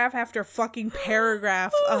paragraph after fucking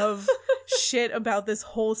paragraph of shit about this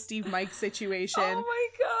whole Steve Mike situation. Oh my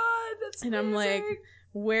god, that's and amazing. I'm like,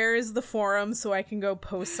 where is the forum so I can go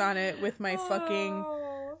post on it with my fucking,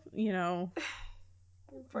 you know,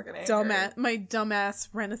 my dumbass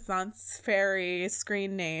Renaissance fairy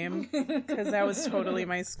screen name, because that was totally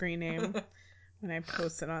my screen name when I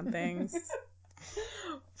posted on things.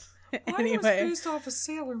 Anyway, was based off of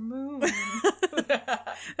Sailor Moon.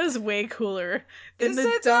 That was way cooler than is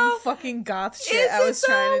the dumb fucking goth shit I was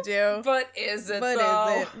trying to do. But is it?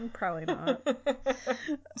 Probably not.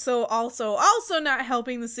 So also not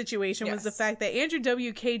helping the situation was the fact that Andrew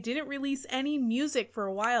WK didn't release any music for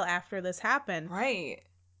a while after this happened. Right.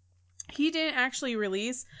 He didn't actually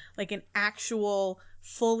release like an actual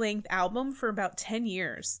full-length album for about 10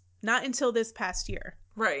 years. Not until this past year.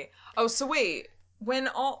 Right. Oh, so wait.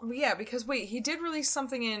 Because he did release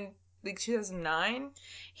something in like 2009?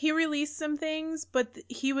 He released some things, but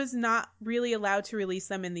he was not really allowed to release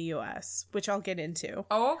them in the US, which I'll get into.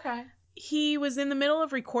 Oh, okay. He was in the middle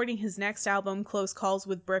of recording his next album, Close Calls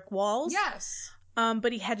with Brick Walls. Yes.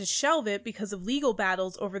 But he had to shelve it because of legal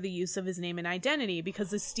battles over the use of his name and identity,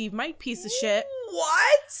 because the Steve Mike piece of shit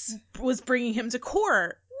was bringing him to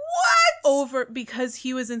court. Because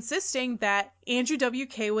he was insisting that Andrew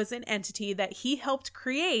WK was an entity that he helped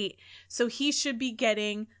create, so he should be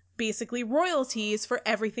getting basically royalties for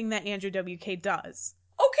everything that Andrew WK does.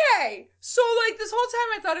 Okay, so like this whole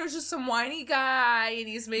time I thought it was just some whiny guy and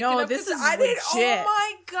he's making up this is legit. Oh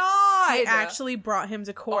my god! They actually brought him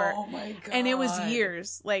to court. Oh my god! And it was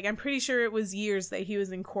years. Like, I'm pretty sure it was years that he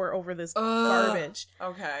was in court over this garbage.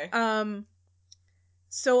 Okay.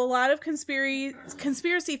 So a lot of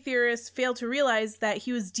conspiracy theorists failed to realize that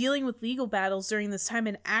he was dealing with legal battles during this time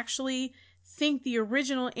and actually think the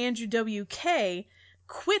original Andrew WK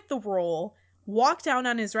quit the role, walked out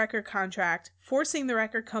on his record contract, forcing the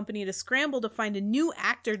record company to scramble to find a new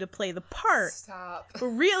actor to play the part. Stop. But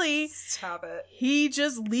really, stop it. He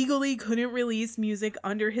just legally couldn't release music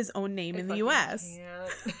under his own name in the US.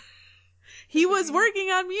 Can't. He was working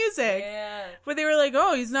on music. Yeah. But they were like,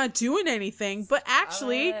 oh, he's not doing anything. But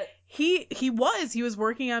actually, he was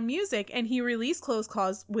working on music, and he released Close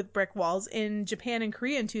Calls with Brick Walls in Japan and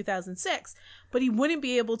Korea in 2006. But he wouldn't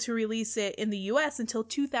be able to release it in the US until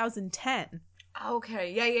 2010.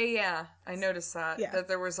 Okay. Yeah. I noticed that. Yeah. That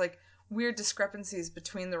there was like weird discrepancies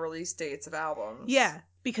between the release dates of albums. Yeah,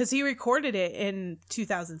 because he recorded it in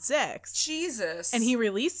 2006. Jesus. And he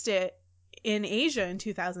released it in Asia in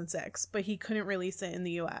 2006, but he couldn't release it in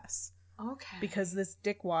the US. Okay. Because this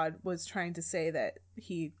dickwad was trying to say that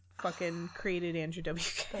he fucking created Andrew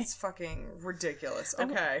WK. That's fucking ridiculous.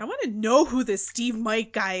 Okay. I want to know who this Steve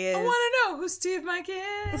Mike guy is. I want to know who Steve Mike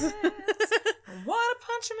is. I want to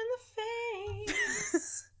punch him in the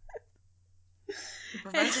face. He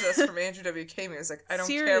prevented us from Andrew WK music. I don't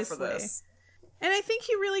care for this. And I think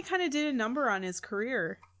he really kind of did a number on his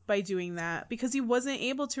career by doing that, because he wasn't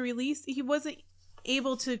able to release, he wasn't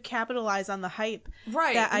able to capitalize on the hype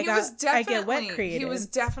right. that I Get Wet created. He was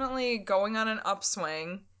definitely going on an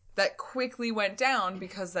upswing that quickly went down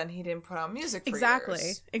because then he didn't put out music for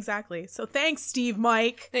years. Exactly. So thanks, Steve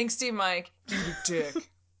Mike. Thanks, Steve Mike. Eat a dick.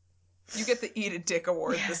 You get the Eat a Dick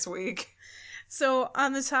award this week. So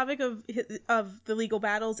on the topic of the legal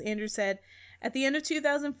battles, Andrew said, at the end of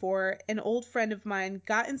 2004, an old friend of mine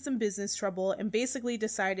got in some business trouble and basically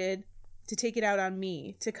decided to take it out on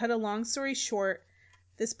me. To cut a long story short,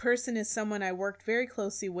 this person is someone I worked very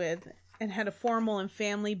closely with and had a formal and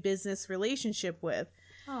family business relationship with.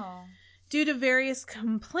 Oh. Due to various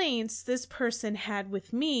complaints this person had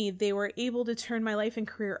with me, they were able to turn my life and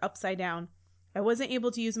career upside down. I wasn't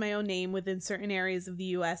able to use my own name within certain areas of the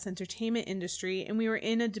U.S. entertainment industry, and we were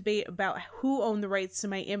in a debate about who owned the rights to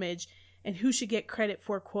my image and who should get credit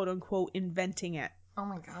for quote-unquote inventing it. Oh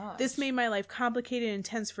my gosh. This made my life complicated and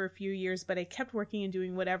intense for a few years, but I kept working and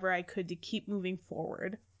doing whatever I could to keep moving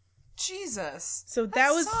forward. Jesus. So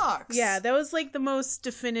that sucks. Yeah, that was like the most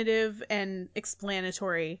definitive and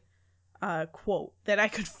explanatory quote that I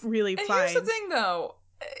could really find. And here's the thing, though.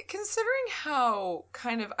 Considering how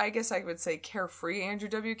kind of, I guess I would say, carefree Andrew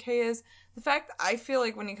WK is, the fact that I feel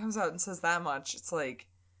like when he comes out and says that much, it's like,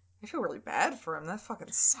 I feel really bad for him. That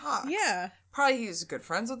fucking sucks. Yeah. Probably he was good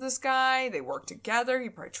friends with this guy. They worked together. He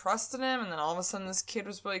probably trusted him. And then all of a sudden this kid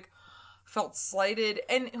was like, felt slighted.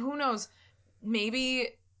 And who knows, maybe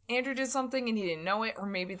Andrew did something and he didn't know it. Or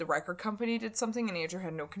maybe the record company did something and Andrew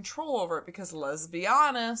had no control over it. Because let's be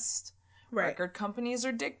honest, record companies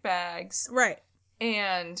are dickbags. Right.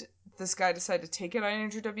 And this guy decided to take it on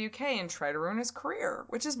Andrew WK and try to ruin his career,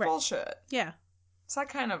 which is bullshit. Yeah. So that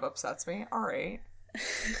kind of upsets me. All right.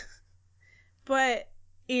 But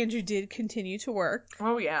Andrew did continue to work.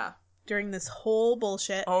 Oh, yeah. During this whole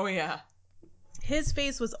bullshit. Oh, yeah. His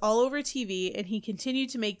face was all over TV, and he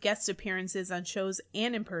continued to make guest appearances on shows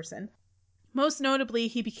and in person. Most notably,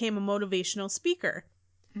 he became a motivational speaker.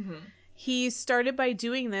 Mm-hmm. He started by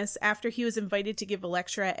doing this after he was invited to give a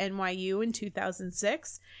lecture at NYU in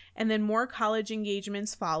 2006, and then more college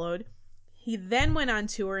engagements followed. He then went on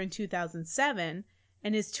tour in 2007,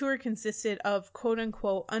 and his tour consisted of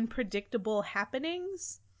quote-unquote unpredictable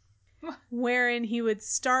happenings, wherein he would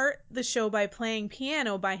start the show by playing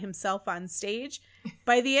piano by himself on stage.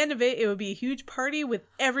 By the end of it, it would be a huge party with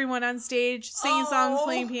everyone on stage, singing songs,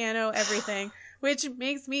 playing piano, everything, which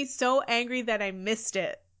makes me so angry that I missed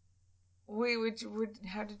it. Wait,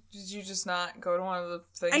 how did you just not go to one of the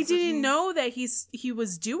things? I didn't know that he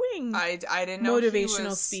was doing I didn't know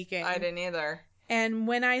motivational speaking. I didn't either. And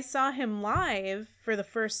when I saw him live for the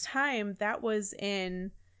first time, that was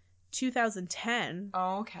in 2010.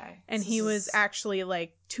 Oh, okay. And he was actually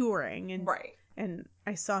like touring, and right. And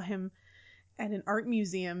I saw him at an art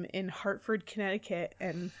museum in Hartford, Connecticut,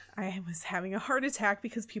 and I was having a heart attack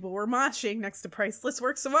because people were moshing next to priceless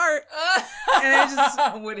works of art. And I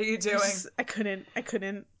just... What are you doing? I couldn't.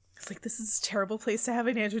 It's like, this is a terrible place to have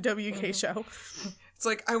an Andrew WK show. It's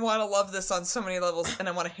like, I want to love this on so many levels, and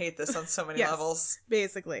I want to hate this on so many levels.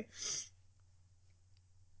 Basically.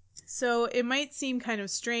 So it might seem kind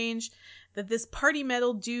of strange that this party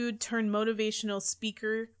metal dude turned motivational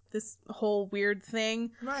speaker, this whole weird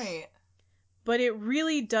thing. Right. But it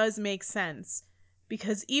really does make sense,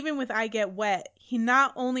 because even with I Get Wet, he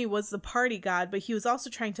not only was the party god, but he was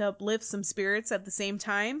also trying to uplift some spirits at the same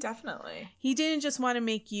time. Definitely. He didn't just want to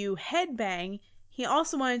make you headbang, he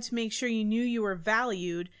also wanted to make sure you knew you were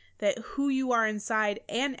valued, that who you are inside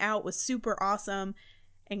and out was super awesome,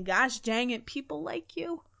 and gosh dang it, people like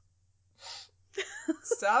you.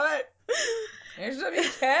 Stop it. Here's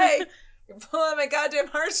WK. You're pulling my goddamn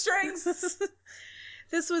heartstrings.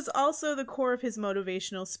 This was also the core of his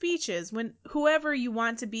motivational speeches. When whoever you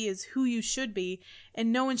want to be is who you should be,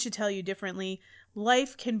 and no one should tell you differently.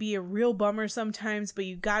 Life can be a real bummer sometimes, but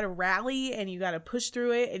you gotta rally and you gotta push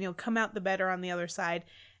through it, and you'll come out the better on the other side.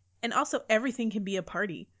 And also, everything can be a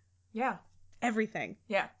party. Yeah. Everything.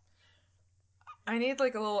 Yeah. I need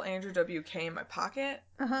like a little Andrew WK in my pocket.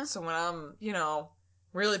 Uh-huh. So when I'm,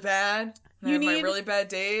 really bad, and I have my really bad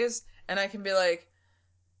days, and I can be like,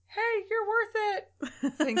 hey, you're worth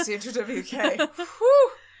it. Thanks, Andrew WK.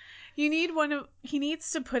 Whew. He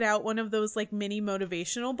needs to put out one of those like mini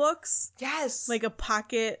motivational books. Yes. Like a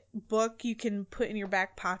pocket book you can put in your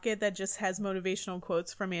back pocket that just has motivational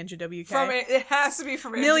quotes from Andrew WK. It has to be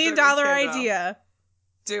from Andrew $1 million WK, idea.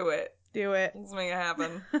 Do it. Let's make it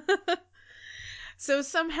happen. So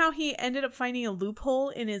somehow he ended up finding a loophole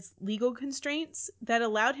in his legal constraints that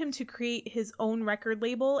allowed him to create his own record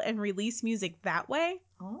label and release music that way.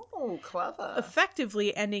 Oh, clever.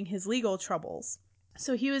 Effectively ending his legal troubles.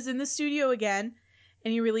 So he was in the studio again,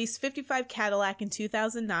 And he released 55 Cadillac in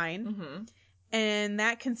 2009. Mm-hmm. And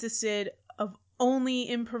that consisted of only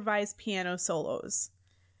improvised piano solos.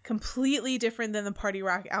 Completely different than the party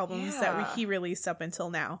rock albums that he released up until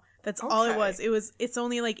now. That's all it was. It's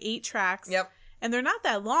only like 8 tracks. Yep. And they're not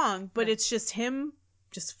that long, but it's just him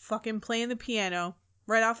just fucking playing the piano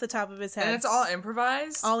right off the top of his head. And it's all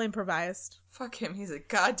improvised? All improvised. Fuck him. He's a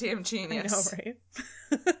goddamn genius. I know,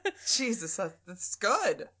 right? Jesus, that's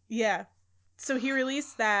good. Yeah. So he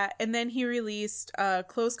released that, and then he released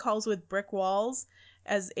Close Calls with Brick Walls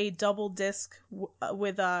as a double disc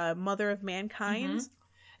with Mother of Mankind. Mm-hmm.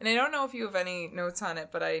 And I don't know if you have any notes on it,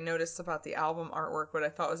 but I noticed about the album artwork what I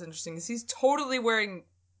thought was interesting is he's totally wearing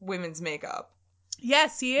women's makeup.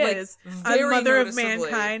 Yes, he is. Very Mother of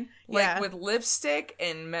noticeably. Mankind. Like with lipstick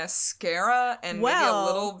and mascara and maybe a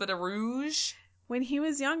little bit of rouge. When he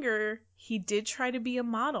was younger, he did try to be a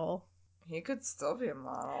model. He could still be a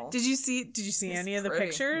model. Did you see any of the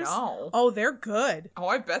pictures? No. Oh, they're good. Oh,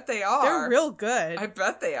 I bet they are. They're real good. I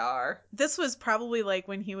bet they are. This was probably like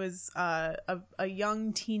when he was a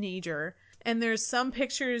young teenager. And there's some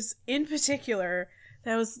pictures in particular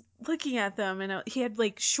that I was looking at them, and he had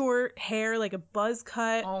like short hair, like a buzz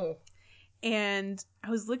cut. Oh. And I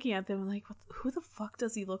was looking at them and like, who the fuck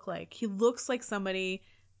does he look like? He looks like somebody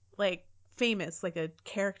like famous, like a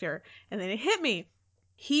character. And then it hit me.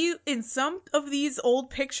 In some of these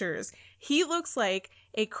old pictures, he looks like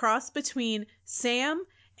a cross between Sam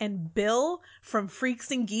and Bill from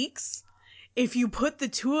Freaks and Geeks. If you put the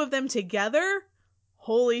two of them together,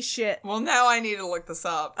 holy shit. Well, now I need to look this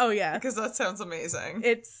up. Oh, yeah. Because that sounds amazing.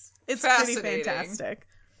 It's pretty fantastic.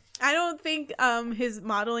 I don't think his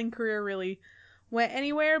modeling career really went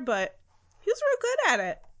anywhere, but he was real good at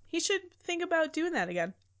it. He should think about doing that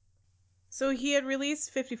again. So he had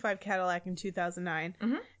released 55 Cadillac in 2009.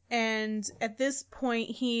 Mm-hmm. And at this point,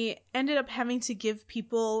 he ended up having to give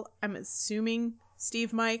people, I'm assuming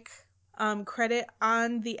Steve Mike, credit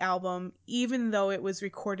on the album, even though it was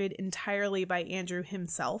recorded entirely by Andrew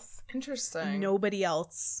himself. Interesting. Nobody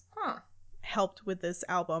else helped with this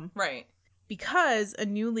album. Right. Because a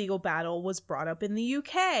new legal battle was brought up in the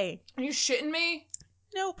UK. Are you shitting me?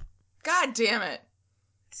 Nope. God damn it.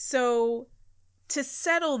 So, to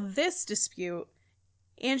settle this dispute,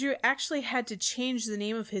 Andrew actually had to change the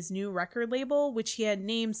name of his new record label, which he had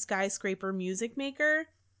named Skyscraper Music Maker,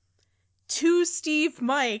 to Steve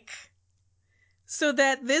Mike, so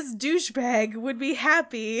that this douchebag would be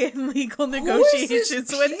happy in legal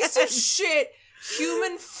negotiations with piece of shit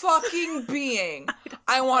human fucking being?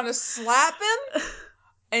 I want to slap him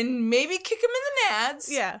and maybe kick him in the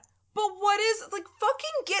nads. Yeah. But what is, like, fucking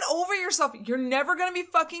get over yourself. You're never gonna be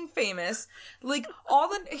fucking famous. Like,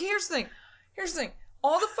 here's the thing.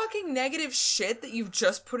 All the fucking negative shit that you've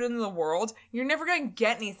just put into the world, you're never gonna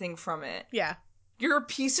get anything from it. Yeah. You're a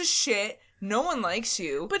piece of shit. No one likes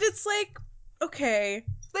you. But it's like, okay.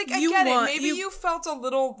 Like, I get it. Maybe you felt a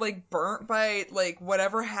little, like, burnt by, like,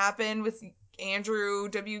 whatever happened with Andrew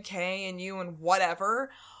WK and you and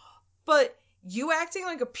whatever. But you acting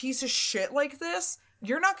like a piece of shit like this,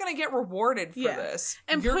 you're not going to get rewarded for this.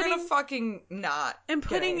 And you're going to fucking not. And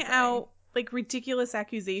putting out, like, ridiculous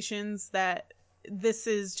accusations that this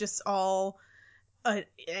is just all an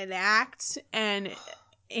act and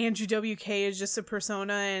Andrew WK is just a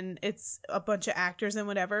persona and it's a bunch of actors and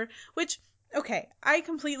whatever. Which, okay, I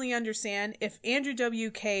completely understand if Andrew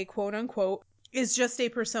WK, quote unquote, is just a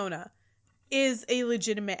persona, is a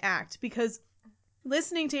legitimate act. Because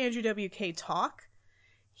listening to Andrew WK talk,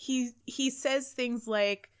 he says things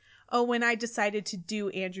like, oh, when I decided to do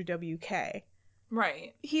Andrew WK.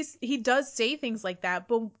 Right. He does say things like that,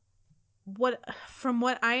 but from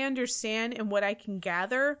what I understand and what I can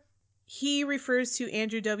gather, he refers to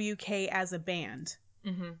Andrew WK as a band.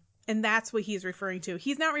 Mm-hmm. And that's what he's referring to.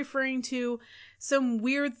 He's not referring to some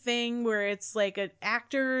weird thing where it's like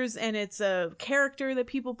actors and it's a character that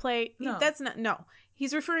people play. No. No.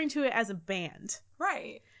 He's referring to it as a band.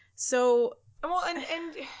 Right. So... Well, and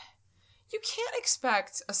you can't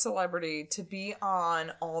expect a celebrity to be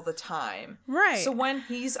on all the time. Right. So when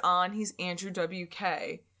he's on, he's Andrew WK.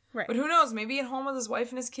 Right. But who knows? Maybe at home with his wife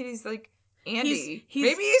and his kid, he's like Andy.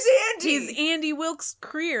 Maybe he's Andy. He's Andy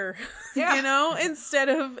Wilkes-Krier, yeah. Instead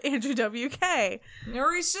of Andrew WK.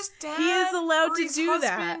 Or he's just dad. He is allowed to do husband,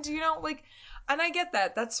 that. And I get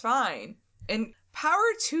that. That's fine. And power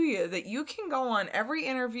to you that you can go on every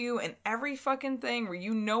interview and every fucking thing where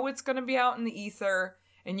you know it's going to be out in the ether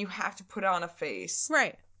and you have to put on a face.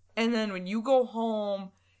 Right. And then when you go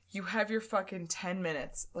home, you have your fucking 10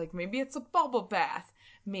 minutes. Like, maybe it's a bubble bath.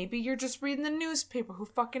 Maybe you're just reading the newspaper. Who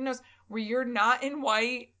fucking knows? Where you're not in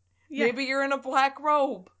white. Yeah. Maybe you're in a black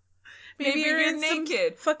robe. Maybe you're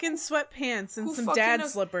naked. Some fucking sweatpants and some dad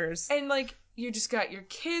slippers. And, like, you just got your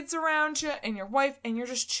kids around you and your wife, and you're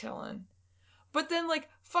just chilling. But then, like,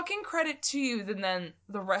 fucking credit to you, then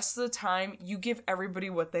the rest of the time, you give everybody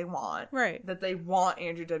what they want. Right. That they want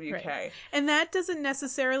Andrew WK. Right. And that doesn't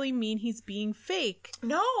necessarily mean he's being fake.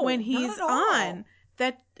 No, when he's not at all. on.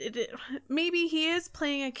 Maybe he is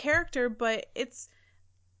playing a character, but it's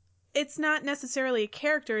not necessarily a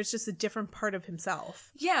character, it's just a different part of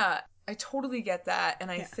himself. Yeah, I totally get that, and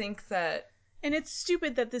I think that... And it's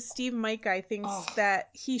stupid that this Steve Mike guy thinks that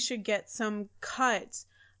he should get some cut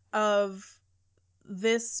of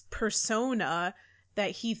this persona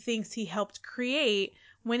that he thinks he helped create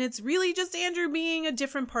when it's really just Andrew being a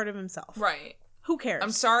different part of himself. Right. Who cares?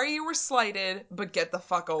 I'm sorry you were slighted, but get the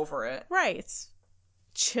fuck over it. Right.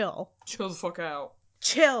 Chill. Chill the fuck out.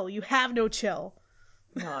 Chill. You have no chill.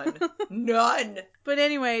 None. None. But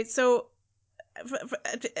anyway, so he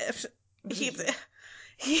had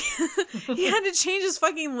to change his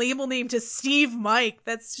fucking label name to Steve Mike.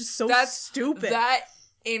 That's just so stupid. That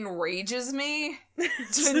enrages me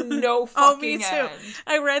to no fucking me too. end.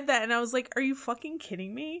 I read that and I was like, are you fucking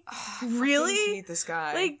kidding me? Really? I hate this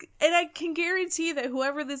guy. Like, and I can guarantee that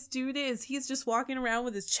whoever this dude is, he's just walking around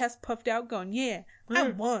with his chest puffed out going, yeah, I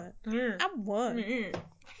won. I won.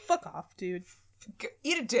 Fuck off, dude.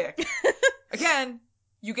 Eat a dick. Again,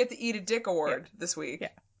 you get the Eat a Dick award this week. Yeah.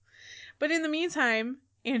 But in the meantime,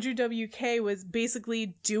 Andrew WK was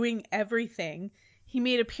basically doing everything. He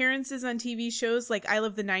made appearances on TV shows like I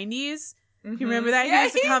Love the 90s. You remember that? Yeah, he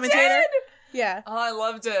was the commentator. Did. Yeah. Oh, I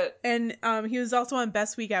loved it. And he was also on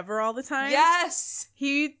Best Week Ever all the time. Yes.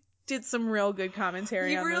 He did some real good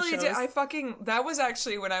commentary on those shows. He really did. That was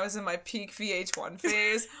actually when I was in my peak VH1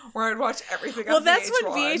 phase, where I'd watch everything on VH1. Well, that's when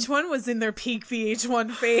VH1 was in their peak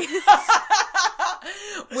VH1 phase.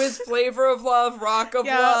 With Flavor of Love, Rock of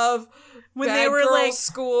Love, when Bad they were Girls like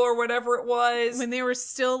School or whatever it was. When they were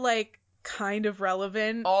still like kind of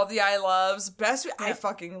relevant. All the I Loves. I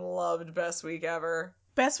fucking loved Best Week Ever.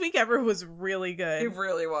 Best Week Ever was really good. It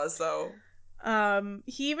really was, though.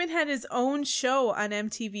 He even had his own show on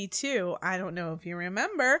MTV too. I don't know if you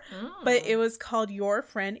remember, but it was called Your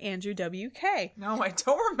Friend Andrew WK. No, I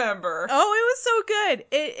don't remember. Oh, it was so good.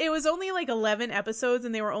 It was only like 11 episodes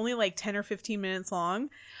and they were only like 10 or 15 minutes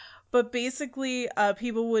long. But basically,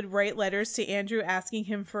 people would write letters to Andrew asking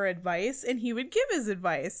him for advice and he would give his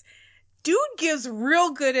advice. Dude gives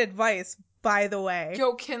real good advice, by the way.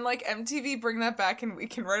 Yo, can like MTV bring that back and we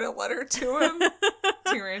can write a letter to him?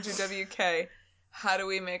 Dear Andrew WK, how do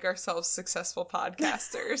we make ourselves successful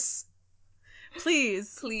podcasters?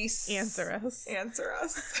 Please answer us.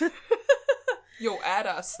 Yo, add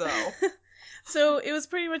us though. So it was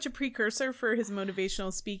pretty much a precursor for his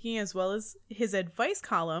motivational speaking as well as his advice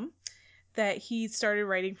column that he started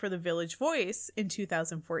writing for the Village Voice in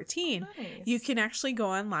 2014. Nice. You can actually go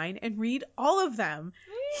online and read all of them.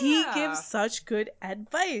 Yeah. He gives such good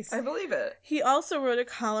advice. I believe it. He also wrote a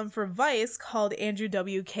column for Vice called Andrew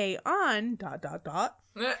WK on ...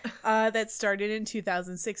 that started in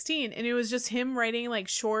 2016. And it was just him writing like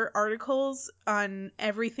short articles on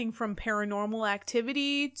everything from paranormal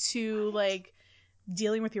activity to like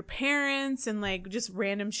dealing with your parents and like just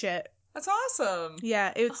random shit. That's awesome.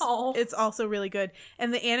 Yeah, it's also really good.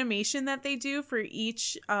 And the animation that they do for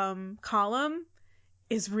each column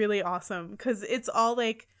is really awesome because it's all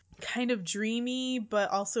like kind of dreamy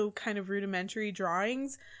but also kind of rudimentary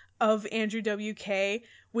drawings of Andrew WK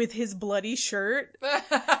with his bloody shirt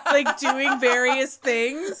like doing various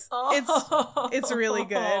things. It's really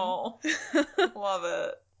good. Love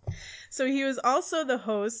it. So he was also the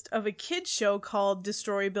host of a kids show called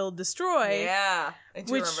Destroy, Build, Destroy. Yeah, I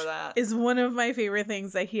do remember that. Which is one of my favorite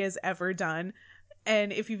things that he has ever done.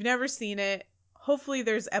 And if you've never seen it, hopefully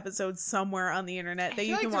there's episodes somewhere on the internet that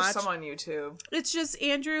you can watch. There's some on YouTube. It's just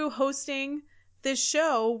Andrew hosting this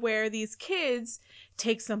show where these kids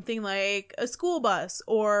take something like a school bus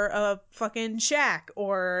or a fucking shack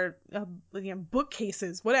or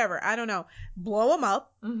bookcases, whatever. I don't know. Blow them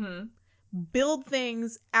up. Mm-hmm. Build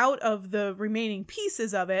things out of the remaining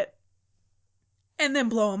pieces of it, and then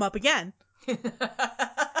blow them up again.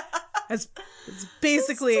 It's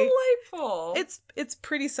basically it's delightful. It's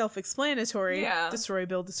pretty self-explanatory. Yeah. Destroy,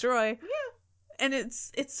 build, destroy. Yeah. And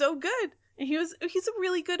it's so good. And he's a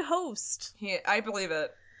really good host. I believe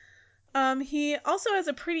it. He also has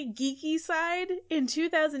a pretty geeky side. In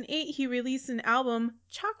 2008, he released an album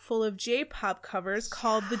chock full of J-pop covers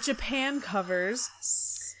called the Japan Covers.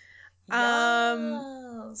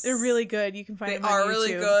 Yes. They're really good. You can find them on YouTube. They are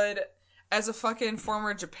really good. As a fucking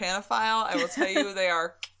former Japanophile, I will tell you they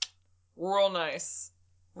are real nice.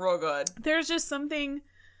 Real good. There's just something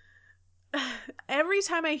every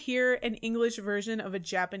time I hear an English version of a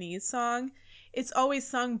Japanese song, it's always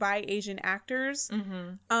sung by Asian actors.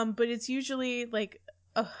 Mm-hmm. But it's usually like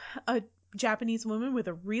a Japanese woman with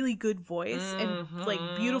a really good voice and like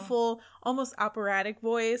beautiful, almost operatic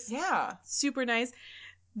voice. Yeah. Super nice.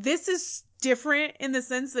 This is different in the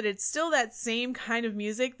sense that it's still that same kind of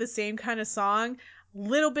music, the same kind of song, a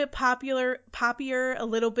little bit poppier, a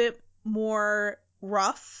little bit more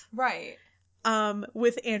rough. Right.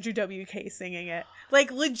 With Andrew WK singing it. Like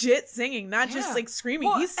legit singing, not just like screaming.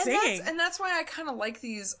 Well, he's singing. And that's why I kind of like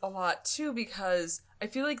these a lot too, because I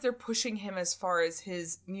feel like they're pushing him as far as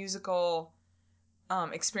his musical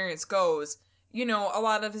experience goes. You know, a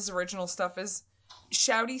lot of his original stuff is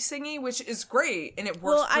shouty singing, which is great, and it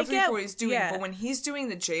works perfectly for what he's doing. Yeah. But when he's doing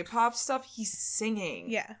the J-pop stuff, he's singing.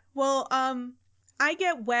 Yeah. Well, I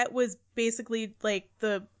Get Wet was basically like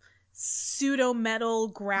the pseudo metal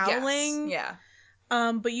growling. Yes.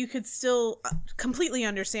 Yeah. But you could still completely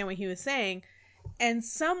understand what he was saying. And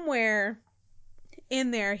somewhere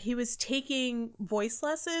in there, he was taking voice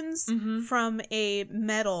lessons from a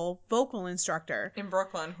metal vocal instructor. In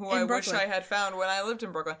Brooklyn, wish I had found when I lived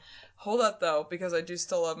in Brooklyn. Hold up, though, because I do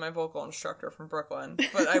still love my vocal instructor from Brooklyn.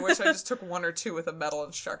 But I wish I just took 1 or 2 with a metal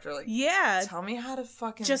instructor. Like, yeah. Tell me how to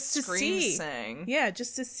fucking just to scream see. sing. Yeah,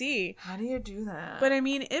 just to see. How do you do that? But I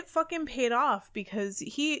mean, it fucking paid off because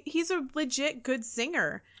he's a legit good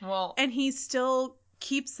singer. Well. And he still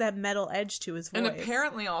keeps that metal edge to his voice. And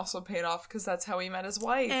apparently also paid off because that's how he met his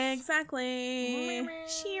wife. Exactly.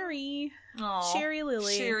 Sherry. Aww. Sherry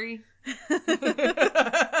Lily. Sherry.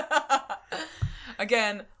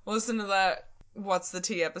 Again, listen to that What's the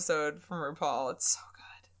Tea episode from RuPaul. It's so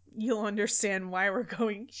good. You'll understand why we're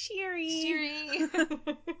going Sherry. Sherry.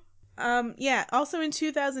 Yeah. Also in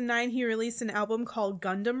 2009, he released an album called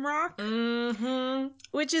Gundam Rock,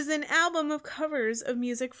 which is an album of covers of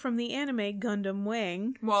music from the anime Gundam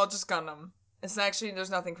Wing. Well, just Gundam. It's actually,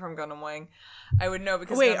 there's nothing from Gundam Wing. I would know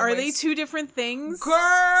because Wait, Gundam are Wing's... they 2 different things?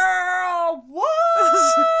 Girl, what?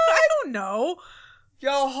 I don't know.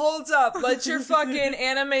 Yo, hold up. Let your fucking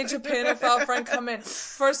anime Japanophile friend come in.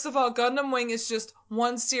 First of all, Gundam Wing is just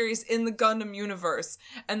one series in the Gundam universe.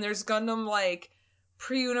 And there's Gundam, like,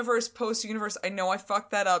 pre-universe, post-universe. I know I fucked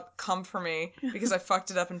that up. Come for me. Because I fucked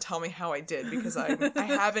it up and tell me how I did. Because I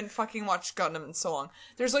haven't fucking watched Gundam in so long.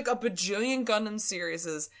 There's, like, a bajillion Gundam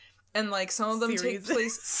series. And, like, some of them take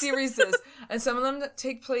place... Series. And some of them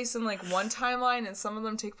take place in, like, one timeline, and some of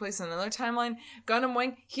them take place in another timeline. Gundam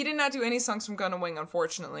Wing, he did not do any songs from Gundam Wing,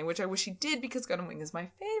 unfortunately, which I wish he did, because Gundam Wing is my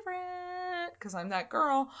favorite, because I'm that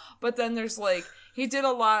girl. But then there's, like, he did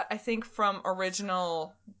a lot, I think, from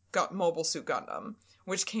original Mobile Suit Gundam,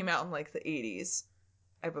 which came out in, like, the 80s,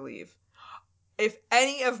 I believe. If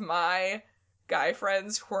any of my... guy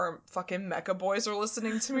friends who are fucking mecha boys are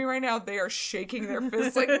listening to me right now, they are shaking their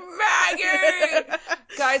fists like, Maggie!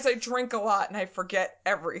 Guys, I drink a lot and I forget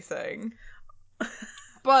everything.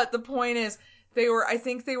 But the point is, I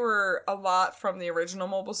think they were a lot from the original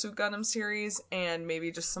Mobile Suit Gundam series and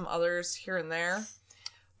maybe just some others here and there.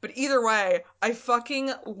 But either way, I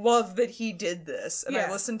fucking love that he did this. And I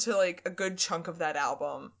listened to like a good chunk of that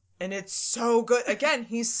album. And it's so good. Again,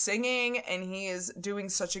 he's singing and he is doing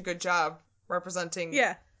such a good job representing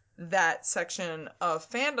that section of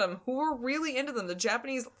fandom who were really into them. The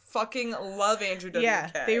Japanese fucking love Andrew WK.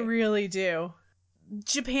 Yeah, they really do.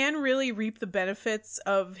 Japan really reaped the benefits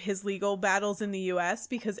of his legal battles in the US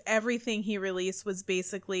because everything he released was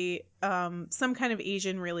basically some kind of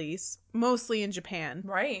Asian release, mostly in Japan.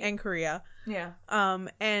 Right. And Korea. Yeah.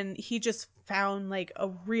 And he just found like a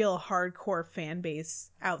real hardcore fan base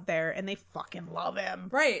out there and they fucking love him.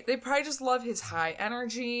 Right. They probably just love his high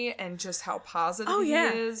energy and just how positive he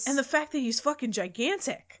is. And the fact that he's fucking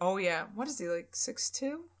gigantic. Oh yeah. What is he, like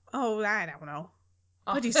 6'2"? Oh, I don't know.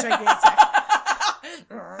 But he's gigantic.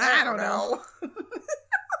 I don't know.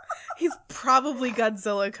 He's probably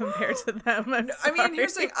Godzilla compared to them. I mean,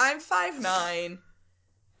 here's the thing. I'm 5'9",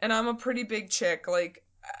 and I'm a pretty big chick. Like,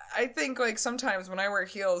 I think, like, sometimes when I wear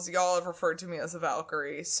heels, y'all have referred to me as a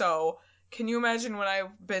Valkyrie. So, can you imagine when I've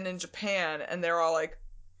been in Japan, and they're all like,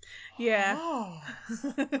 yeah. Oh.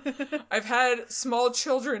 I've had small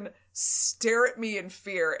children stare at me in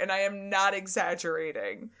fear, and I am not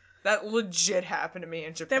exaggerating. That legit happened to me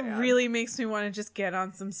in Japan. That really makes me want to just get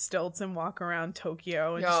on some stilts and walk around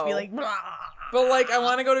Tokyo and just be like, blah. But, like, I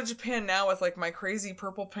want to go to Japan now with, like, my crazy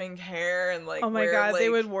purple pink hair and, like, oh my god,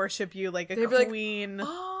 they would worship you like a queen. Like,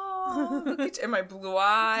 oh, look at you. And my blue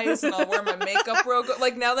eyes, and I'll wear my makeup real good.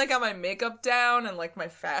 Like, now that I got my makeup down and, like, my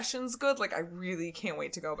fashion's good, like, I really can't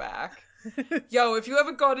wait to go back. Yo, if you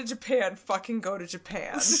haven't gone to Japan, fucking go to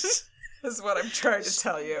Japan. is what I'm trying to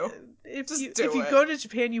tell you. If Just you do it. go to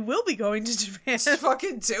Japan, you will be going to Japan. Just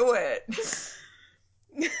fucking do it.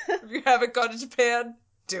 If you haven't gone to Japan,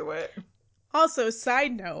 do it. Also,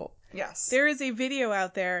 side note. Yes. There is a video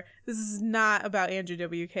out there. This is not about Andrew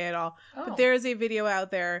WK at all. Oh. But there is a video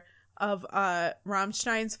out there of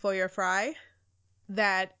Rammstein's Feuer Frei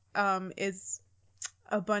that is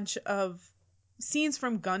a bunch of scenes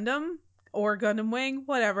from Gundam or Gundam Wing,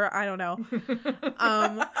 whatever, I don't know.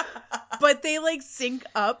 But they like sync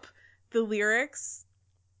up the lyrics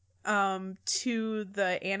to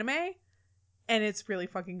the anime, and it's really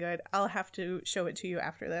fucking good. I'll have to show it to you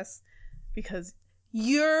after this because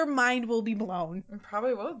your mind will be blown. It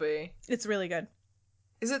probably will be. It's really good.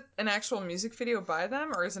 Is it an actual music video by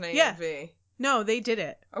them or is it an AMV? No, they did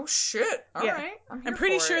it. Oh shit. All right. I'm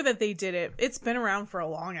pretty sure that they did it. It's been around for a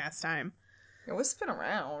long ass time. Yeah, it's been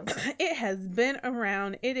around. It has been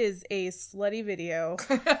around. It is a slutty video.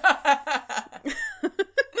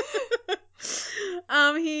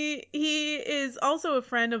 He is also a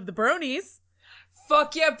friend of the Bronies.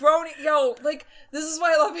 Fuck yeah, Brony. Yo, like, this is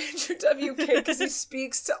why I love Andrew WK, because he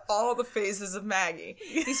speaks to all the phases of Maggie.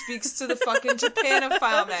 He speaks to the fucking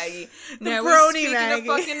Japanophile Maggie. Now Brony he's speaking Maggie. to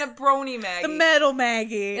fucking the Brony Maggie. The metal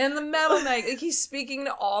Maggie. And the metal Maggie. Like, he's speaking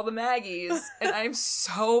to all the Maggies, and I'm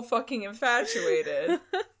so fucking infatuated.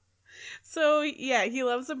 So, yeah, he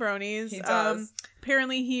loves the Bronies. He does.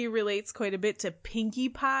 Apparently he relates quite a bit to Pinkie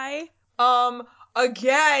Pie.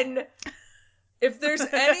 Again... If there's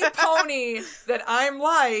any pony that I'm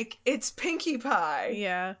like, it's Pinkie Pie.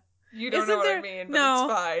 Yeah. You don't know what I mean, but no.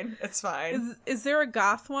 it's fine. It's fine. Is there a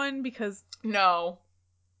goth one? Because... No.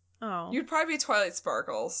 Oh. You'd probably be Twilight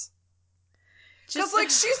Sparkles. Because, like,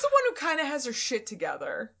 she's the one who kind of has her shit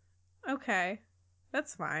together. Okay.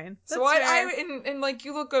 That's fine. That's so and like,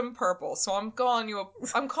 you look good in purple, so I'm calling you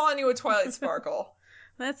a Twilight Sparkle.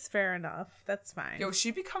 That's fair enough. That's fine. Yo, she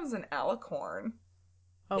becomes an alicorn.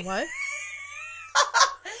 A what?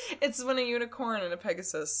 It's when a unicorn and a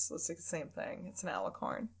Pegasus looks like the same thing. It's an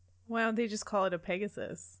alicorn. Why don't they just call it a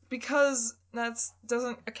Pegasus? Because that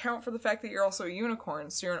doesn't account for the fact that you're also a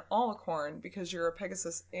unicorn. So you're an alicorn because you're a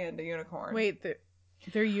Pegasus and a unicorn. Wait,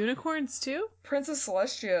 they're unicorns too? Princess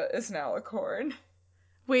Celestia is an alicorn.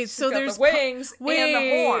 Wait, She's so got there's the wings and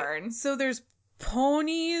the horn. So there's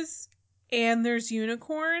ponies and there's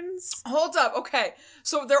unicorns? Hold up, okay.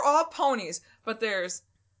 So they're all ponies, but there's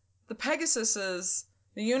the Pegasuses,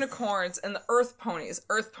 the unicorns, and the earth ponies.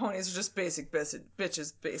 Earth ponies are just basic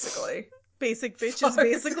bitches, basically. Basic bitches,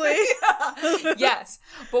 basically? Yeah. Yes.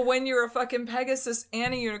 But when you're a fucking Pegasus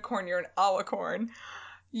and a unicorn, you're an alicorn.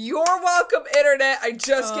 You're welcome, Internet. I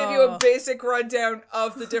just gave you a basic rundown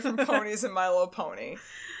of the different ponies in My Little Pony.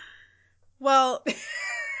 Well...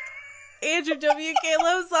 Andrew WK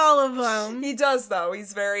loves all of them. He does, though.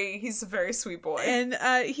 He's a very sweet boy. And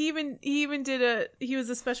he was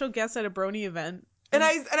a special guest at a Brony event. And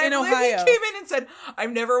I believe Ohio. He came in and said,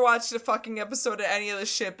 I've never watched a fucking episode of any of this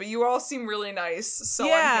shit, but you all seem really nice, so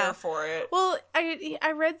yeah. I'm here for it. Well,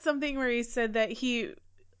 I read something where he said that he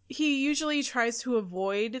usually tries to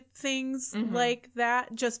avoid things like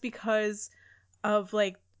that just because of,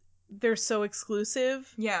 like, they're so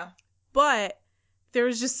exclusive. Yeah. But there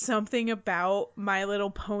was just something about My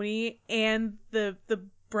Little Pony and the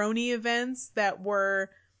Brony events that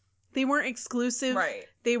they weren't exclusive. Right.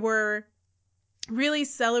 They were really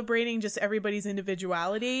celebrating just everybody's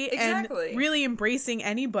individuality. Exactly. And really embracing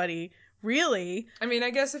anybody. Really. I mean, I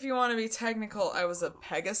guess if you want to be technical, I was a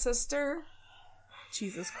Pegasister.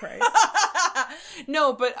 Jesus Christ.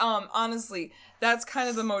 No, but honestly, that's kind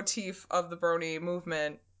of the motif of the Brony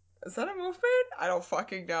movement. Is that a movement? I don't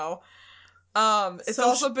fucking know. It's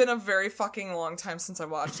also been a very fucking long time since I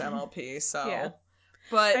watched MLP, so... Yeah.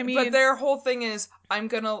 But, I mean, but their whole thing is, I'm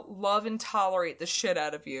gonna love and tolerate the shit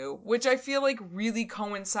out of you, which I feel like really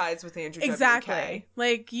coincides with Andrew exactly. WK.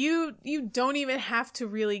 Like, you don't even have to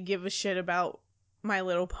really give a shit about My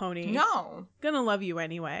Little Pony. No. Gonna love you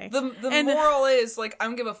anyway. The moral is, like, I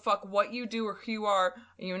don't give a fuck what you do or who you are. Are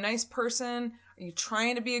you a nice person? Are you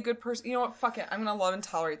trying to be a good person? You know what? Fuck it. I'm gonna love and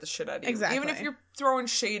tolerate the shit out of you. Exactly. Even if you're throwing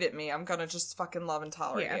shade at me, I'm gonna just fucking love and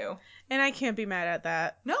tolerate you. And I can't be mad at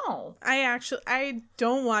that. No. I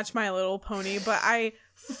don't watch My Little Pony, but I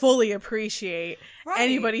fully appreciate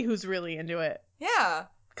anybody who's really into it. Yeah.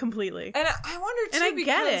 Completely. And I wonder, too, because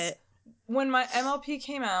get it. When my MLP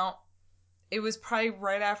came out, it was probably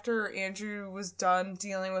right after Andrew was done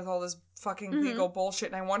dealing with all this fucking legal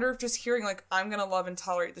bullshit. And I wonder if just hearing, like, I'm gonna love and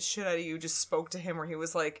tolerate the shit out of you just spoke to him where he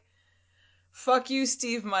was like, fuck you,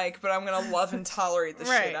 Steve Mike, but I'm gonna love and tolerate the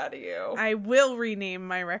shit out of you. I will rename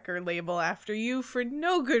my record label after you for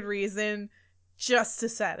no good reason. just to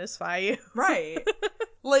satisfy you. Right.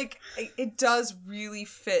 Like, it does really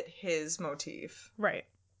fit his motif. Right.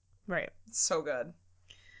 It's so good.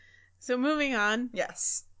 So moving on.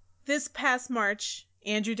 Yes. This past March,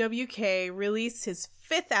 Andrew WK released his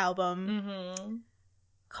 5th album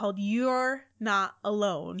called You're Not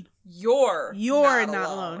Alone. You're not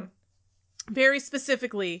alone. Very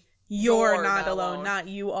specifically, You're not alone, not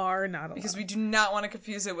You Are Not Alone. Because we do not want to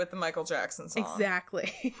confuse it with the Michael Jackson song.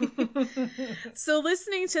 Exactly. So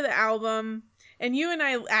listening to the album, and you and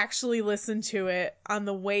I actually listened to it on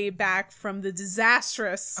the way back from the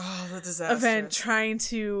disastrous event trying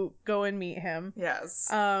to go and meet him. Yes.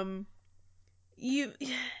 I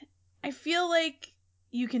feel like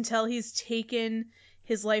you can tell he's taken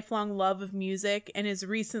his lifelong love of music and his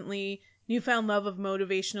recently newfound love of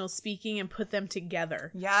motivational speaking and put them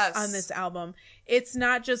together. Yes. On this album. It's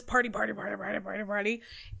not just party.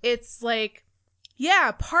 It's like,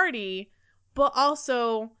 yeah, party, but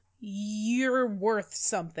also you're worth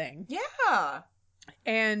something. Yeah.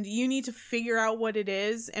 And you need to figure out what it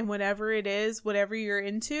is, and whatever it is, whatever you're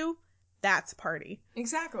into, that's party.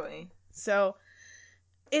 Exactly. So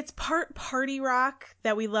it's part party rock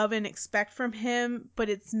that we love and expect from him, but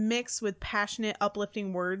it's mixed with passionate,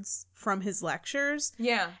 uplifting words from his lectures.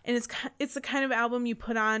 Yeah. And it's the kind of album you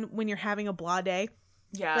put on when you're having a blah day.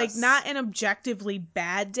 Yes. Like, not an objectively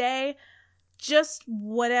bad day, just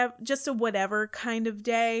a whatever kind of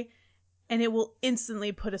day, and it will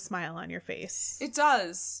instantly put a smile on your face. It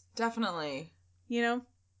does. Definitely. You know?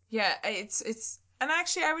 Yeah, it's and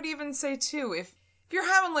actually I would even say too, if you're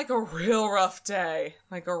having like a real rough day,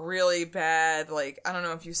 like a really bad, like, I don't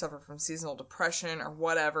know if you suffer from seasonal depression or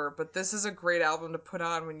whatever, but this is a great album to put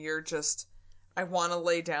on when you're just, I want to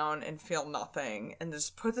lay down and feel nothing, and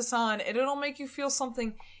just put this on and it'll make you feel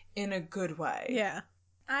something in a good way. Yeah.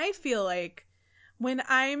 I feel like when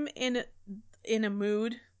I'm in a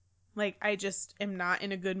mood, like I just am not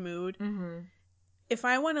in a good mood, if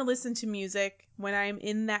I want to listen to music when I'm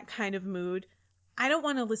in that kind of mood, I don't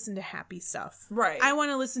want to listen to happy stuff. Right. I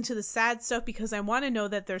want to listen to the sad stuff because I want to know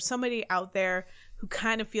that there's somebody out there who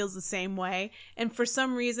kind of feels the same way. And for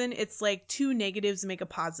some reason, it's like 2 negatives make a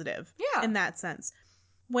positive. Yeah. In that sense.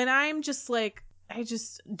 When I'm just like, I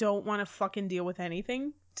just don't want to fucking deal with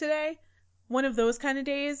anything today, one of those kind of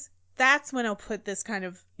days, that's when I'll put this kind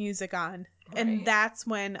of music on. Right. And that's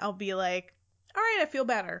when I'll be like, all right, I feel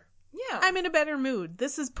better. Yeah. I'm in a better mood.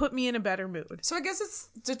 This has put me in a better mood. So I guess it's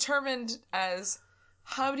determined as,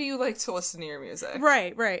 how do you like to listen to your music?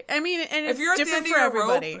 Right. I mean, and if it's you're different at the end for of your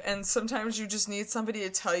everybody. Rope and sometimes you just need somebody to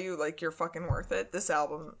tell you, like, you're fucking worth it, this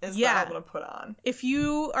album is the album to put on. If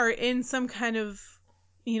you are in some kind of,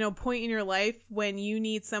 point in your life when you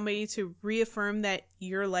need somebody to reaffirm that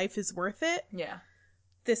your life is worth it. Yeah.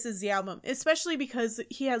 This is the album. Especially because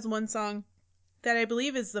he has one song that I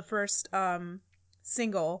believe is the first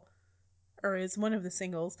single, or is one of the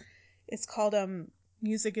singles. It's called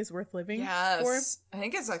Music is Worth Living For. I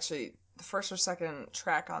think it's actually the first or second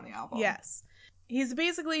track on the album. Yes. He's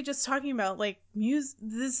basically just talking about, like,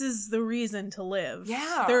 this is the reason to live.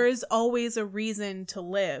 Yeah. There is always a reason to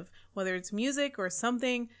live. Whether it's music or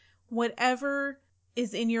something, whatever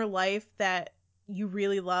is in your life that you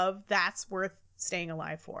really love, that's worth staying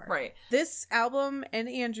alive for. Right. This album and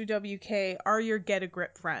Andrew WK are your get a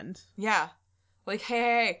grip friend. Yeah. Like,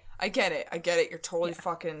 hey, I get it. You're totally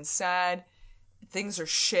fucking sad. Things are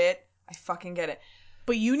shit. I fucking get it.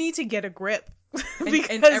 But you need to get a grip. Because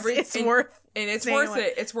it's worth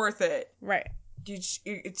it. It's worth it. Right.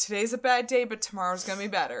 Today's a bad day, but tomorrow's gonna be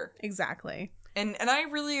better. Exactly. And I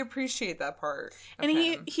really appreciate that part. And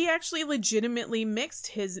he actually legitimately mixed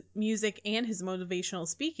his music and his motivational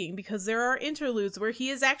speaking, because there are interludes where he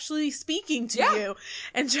is actually speaking to you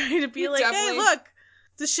and trying to be like, hey, look,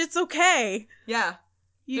 this shit's okay. Yeah.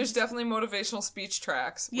 There's definitely motivational speech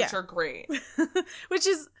tracks, which are great.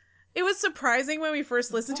 It was surprising when we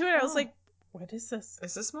first listened to it. I was like, what is this?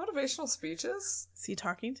 Is this motivational speeches? Is he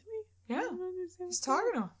talking to me? Yeah. He's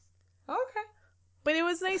talking to him. Okay. But it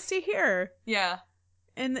was nice to hear. Yeah.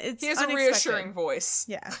 And it's he has unexpected. A reassuring voice.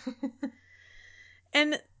 Yeah.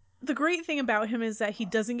 And the great thing about him is that he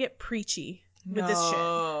doesn't get preachy with this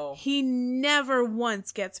shit. He never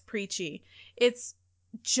once gets preachy. It's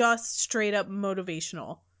just straight up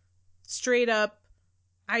motivational. Straight up,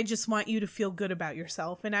 I just want you to feel good about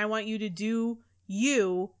yourself, and I want you to do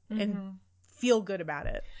you and feel good about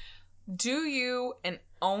it. Do you and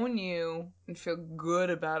own you and feel good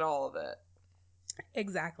about all of it.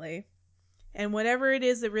 Exactly. And whatever it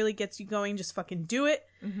is that really gets you going, just fucking do it.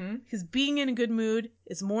 Because being in a good mood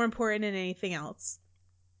is more important than anything else.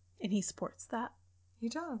 And he supports that. He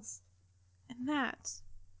does. And that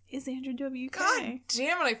is Andrew WK. God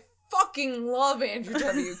damn it, I fucking love Andrew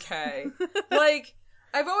WK. Like,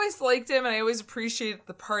 I've always liked him and I always appreciated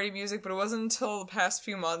the party music, but it wasn't until the past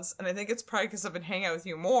few months, and I think it's probably because I've been hanging out with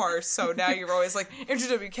you more, so now you're always like,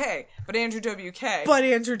 Andrew WK, but Andrew WK. But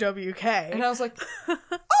Andrew WK. And I was like, oh,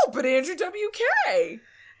 but Andrew WK.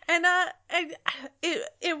 And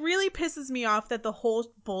it really pisses me off that the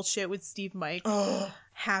whole bullshit with Steve Mike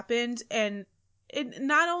happened, and it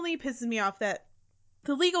not only pisses me off that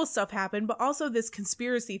the legal stuff happened, but also this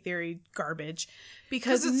conspiracy theory garbage,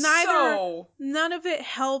 because none of it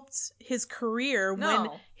helped his career when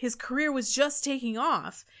his career was just taking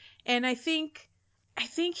off. And I think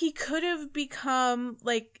he could have become,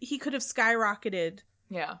 like, he could have skyrocketed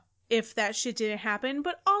if that shit didn't happen.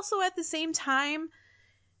 But also at the same time,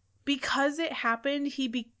 because it happened,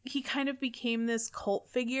 he kind of became this cult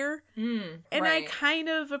figure. And I kind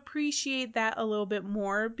of appreciate that a little bit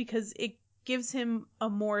more, because it gives him a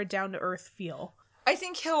more down-to-earth feel. I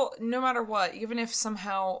think he'll, no matter what, even if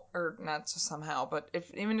somehow, or not just somehow, but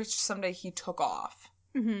even if someday he took off,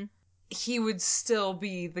 he would still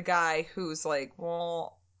be the guy who's like,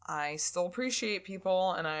 well, I still appreciate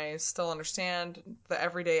people, and I still understand the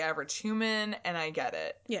everyday average human, and I get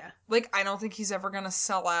it. Yeah. Like, I don't think he's ever gonna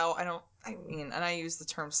sell out. I mean, and I use the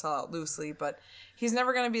term sell out loosely, but he's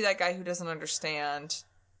never gonna be that guy who doesn't understand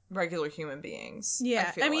regular human beings.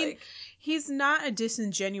 Yeah. I mean, like he's not a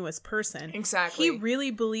disingenuous person. Exactly. He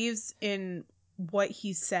really believes in what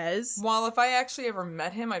he says. While if I actually ever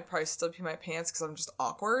met him, I'd probably still pee my pants because I'm just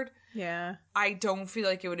awkward. Yeah. I don't feel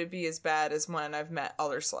like it would be as bad as when I've met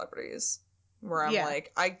other celebrities. Where I'm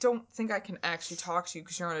like, I don't think I can actually talk to you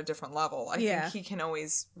because you're on a different level. I think he can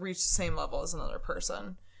always reach the same level as another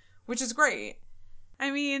person. Which is great.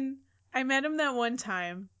 I mean, I met him that one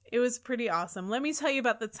time. It was pretty awesome. Let me tell you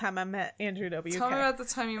about the time I met Andrew WK. Tell me about the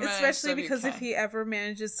time you met Especially Andrew because WK. if he ever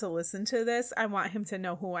manages to listen to this, I want him to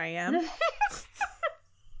know who I am.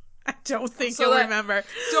 I don't think he'll remember.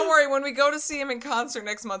 Don't worry, when we go to see him in concert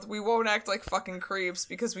next month, we won't act like fucking creeps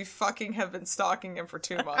because we fucking have been stalking him for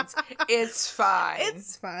 2 months. It's fine.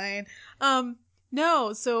 It's fine.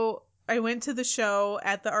 No, so I went to the show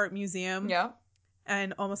at the art museum. Yeah.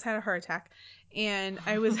 And almost had a heart attack. And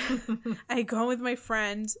I had gone with my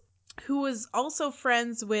friend who was also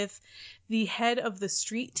friends with the head of the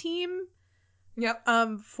street team. Yep.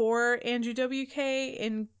 For Andrew WK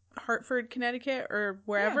in Hartford, Connecticut, or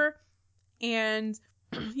wherever. Yeah. And,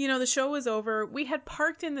 you know, the show was over. We had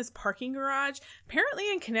parked in this parking garage. Apparently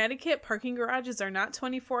in Connecticut, parking garages are not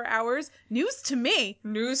 24 hours. News to me.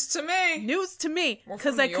 News to me. News to me.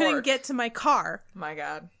 Because I couldn't get to my car. My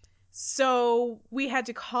God. So we had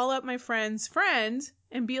to call up my friend's friend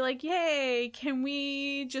and be like, yay, can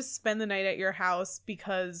we just spend the night at your house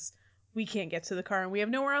because we can't get to the car and we have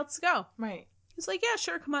nowhere else to go. Right. He's like, yeah,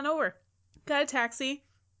 sure, come on over. Got a taxi,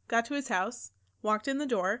 got to his house, walked in the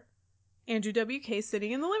door, Andrew WK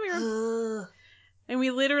sitting in the living room. And we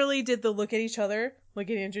literally did the look at each other, look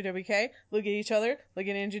at Andrew WK, look at each other, look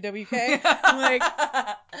at Andrew WK. I'm like,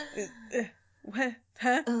 what?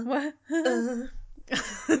 Huh? What?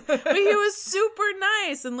 But he was super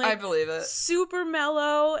nice and like, I believe it, super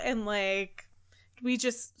mellow, and like we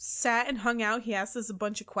just sat and hung out. He asked us a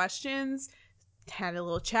bunch of questions, had a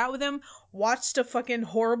little chat with him, watched a fucking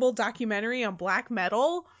horrible documentary on black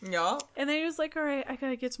metal. Yeah. And then he was like, all right, I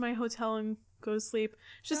gotta get to my hotel and go to sleep.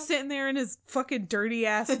 Just sitting there in his fucking dirty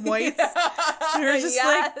ass whites. And we were just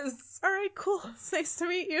like, all right, cool, it's nice to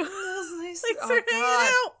meet you. Nice. Thanks for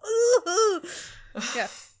hanging out. Yeah.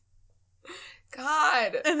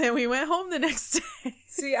 God. And then we went home the next day.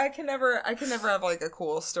 See, I can never have like a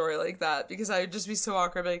cool story like that because I would just be so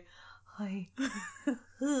awkward. Like, hi.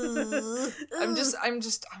 I'm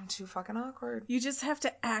too fucking awkward. You just have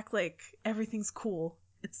to act like everything's cool.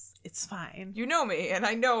 It's fine. You know me, and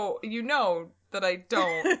I know that I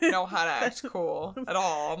don't know how to act cool at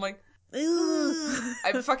all. I'm like,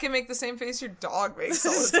 I fucking make the same face your dog makes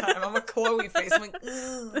all the time. I'm a Chloe face. I'm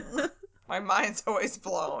like, my mind's always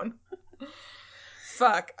blown.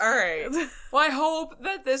 Fuck. All right. Well, I hope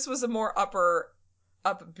that this was a more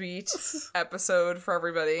upbeat episode for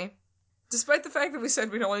everybody. Despite the fact that we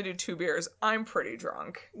said we'd only do 2 beers, I'm pretty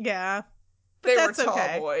drunk. Yeah. They were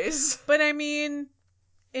tall boys. But I mean,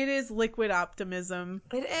 it is liquid optimism.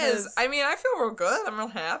 It is. I mean, I feel real good. I'm real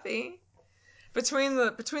happy. Between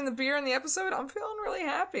the beer and the episode, I'm feeling really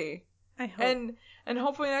happy. I hope. And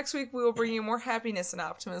hopefully next week we will bring you more happiness and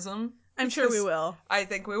optimism. I'm sure we will. I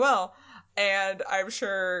think we will. And I'm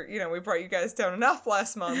sure, we brought you guys down enough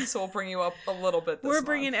last month, so we'll bring you up a little bit this month. We're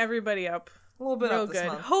bringing everybody up. A little bit real up this good.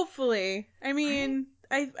 month. Hopefully. I mean,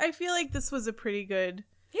 I feel like this was a pretty good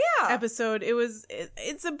episode.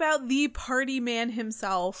 It's about the party man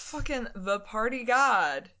himself. Fucking the party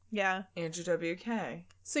god. Yeah. Andrew WK.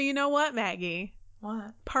 So you know what, Maggie?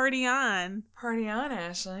 What? Party on. Party on,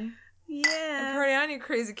 Ashley. Yeah. And party on, you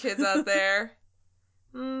crazy kids out there.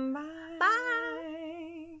 Bye.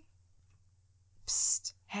 Bye.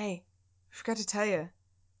 Psst. Hey, I forgot to tell you.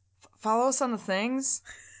 Follow us on the things,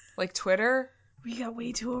 like Twitter. We got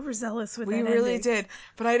way too overzealous with We that really ending. did,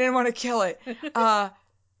 but I didn't want to kill it.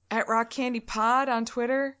 At Rock Candy Pod on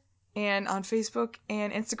Twitter and on Facebook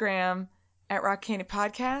and Instagram at Rock Candy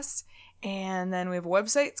Podcast. And then we have a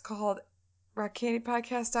website. It's called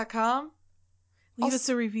rockcandypodcast.com. Leave us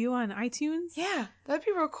a review on iTunes. Yeah, that'd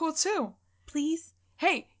be real cool too. Please.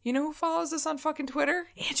 Hey, you know who follows us on fucking Twitter?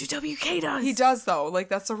 Andrew WK does. He does, though. Like,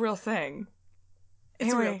 that's a real thing.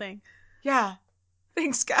 It's a real thing. Yeah.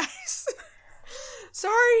 Thanks, guys.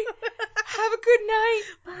 Sorry. Have a good night.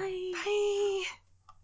 Bye. Bye.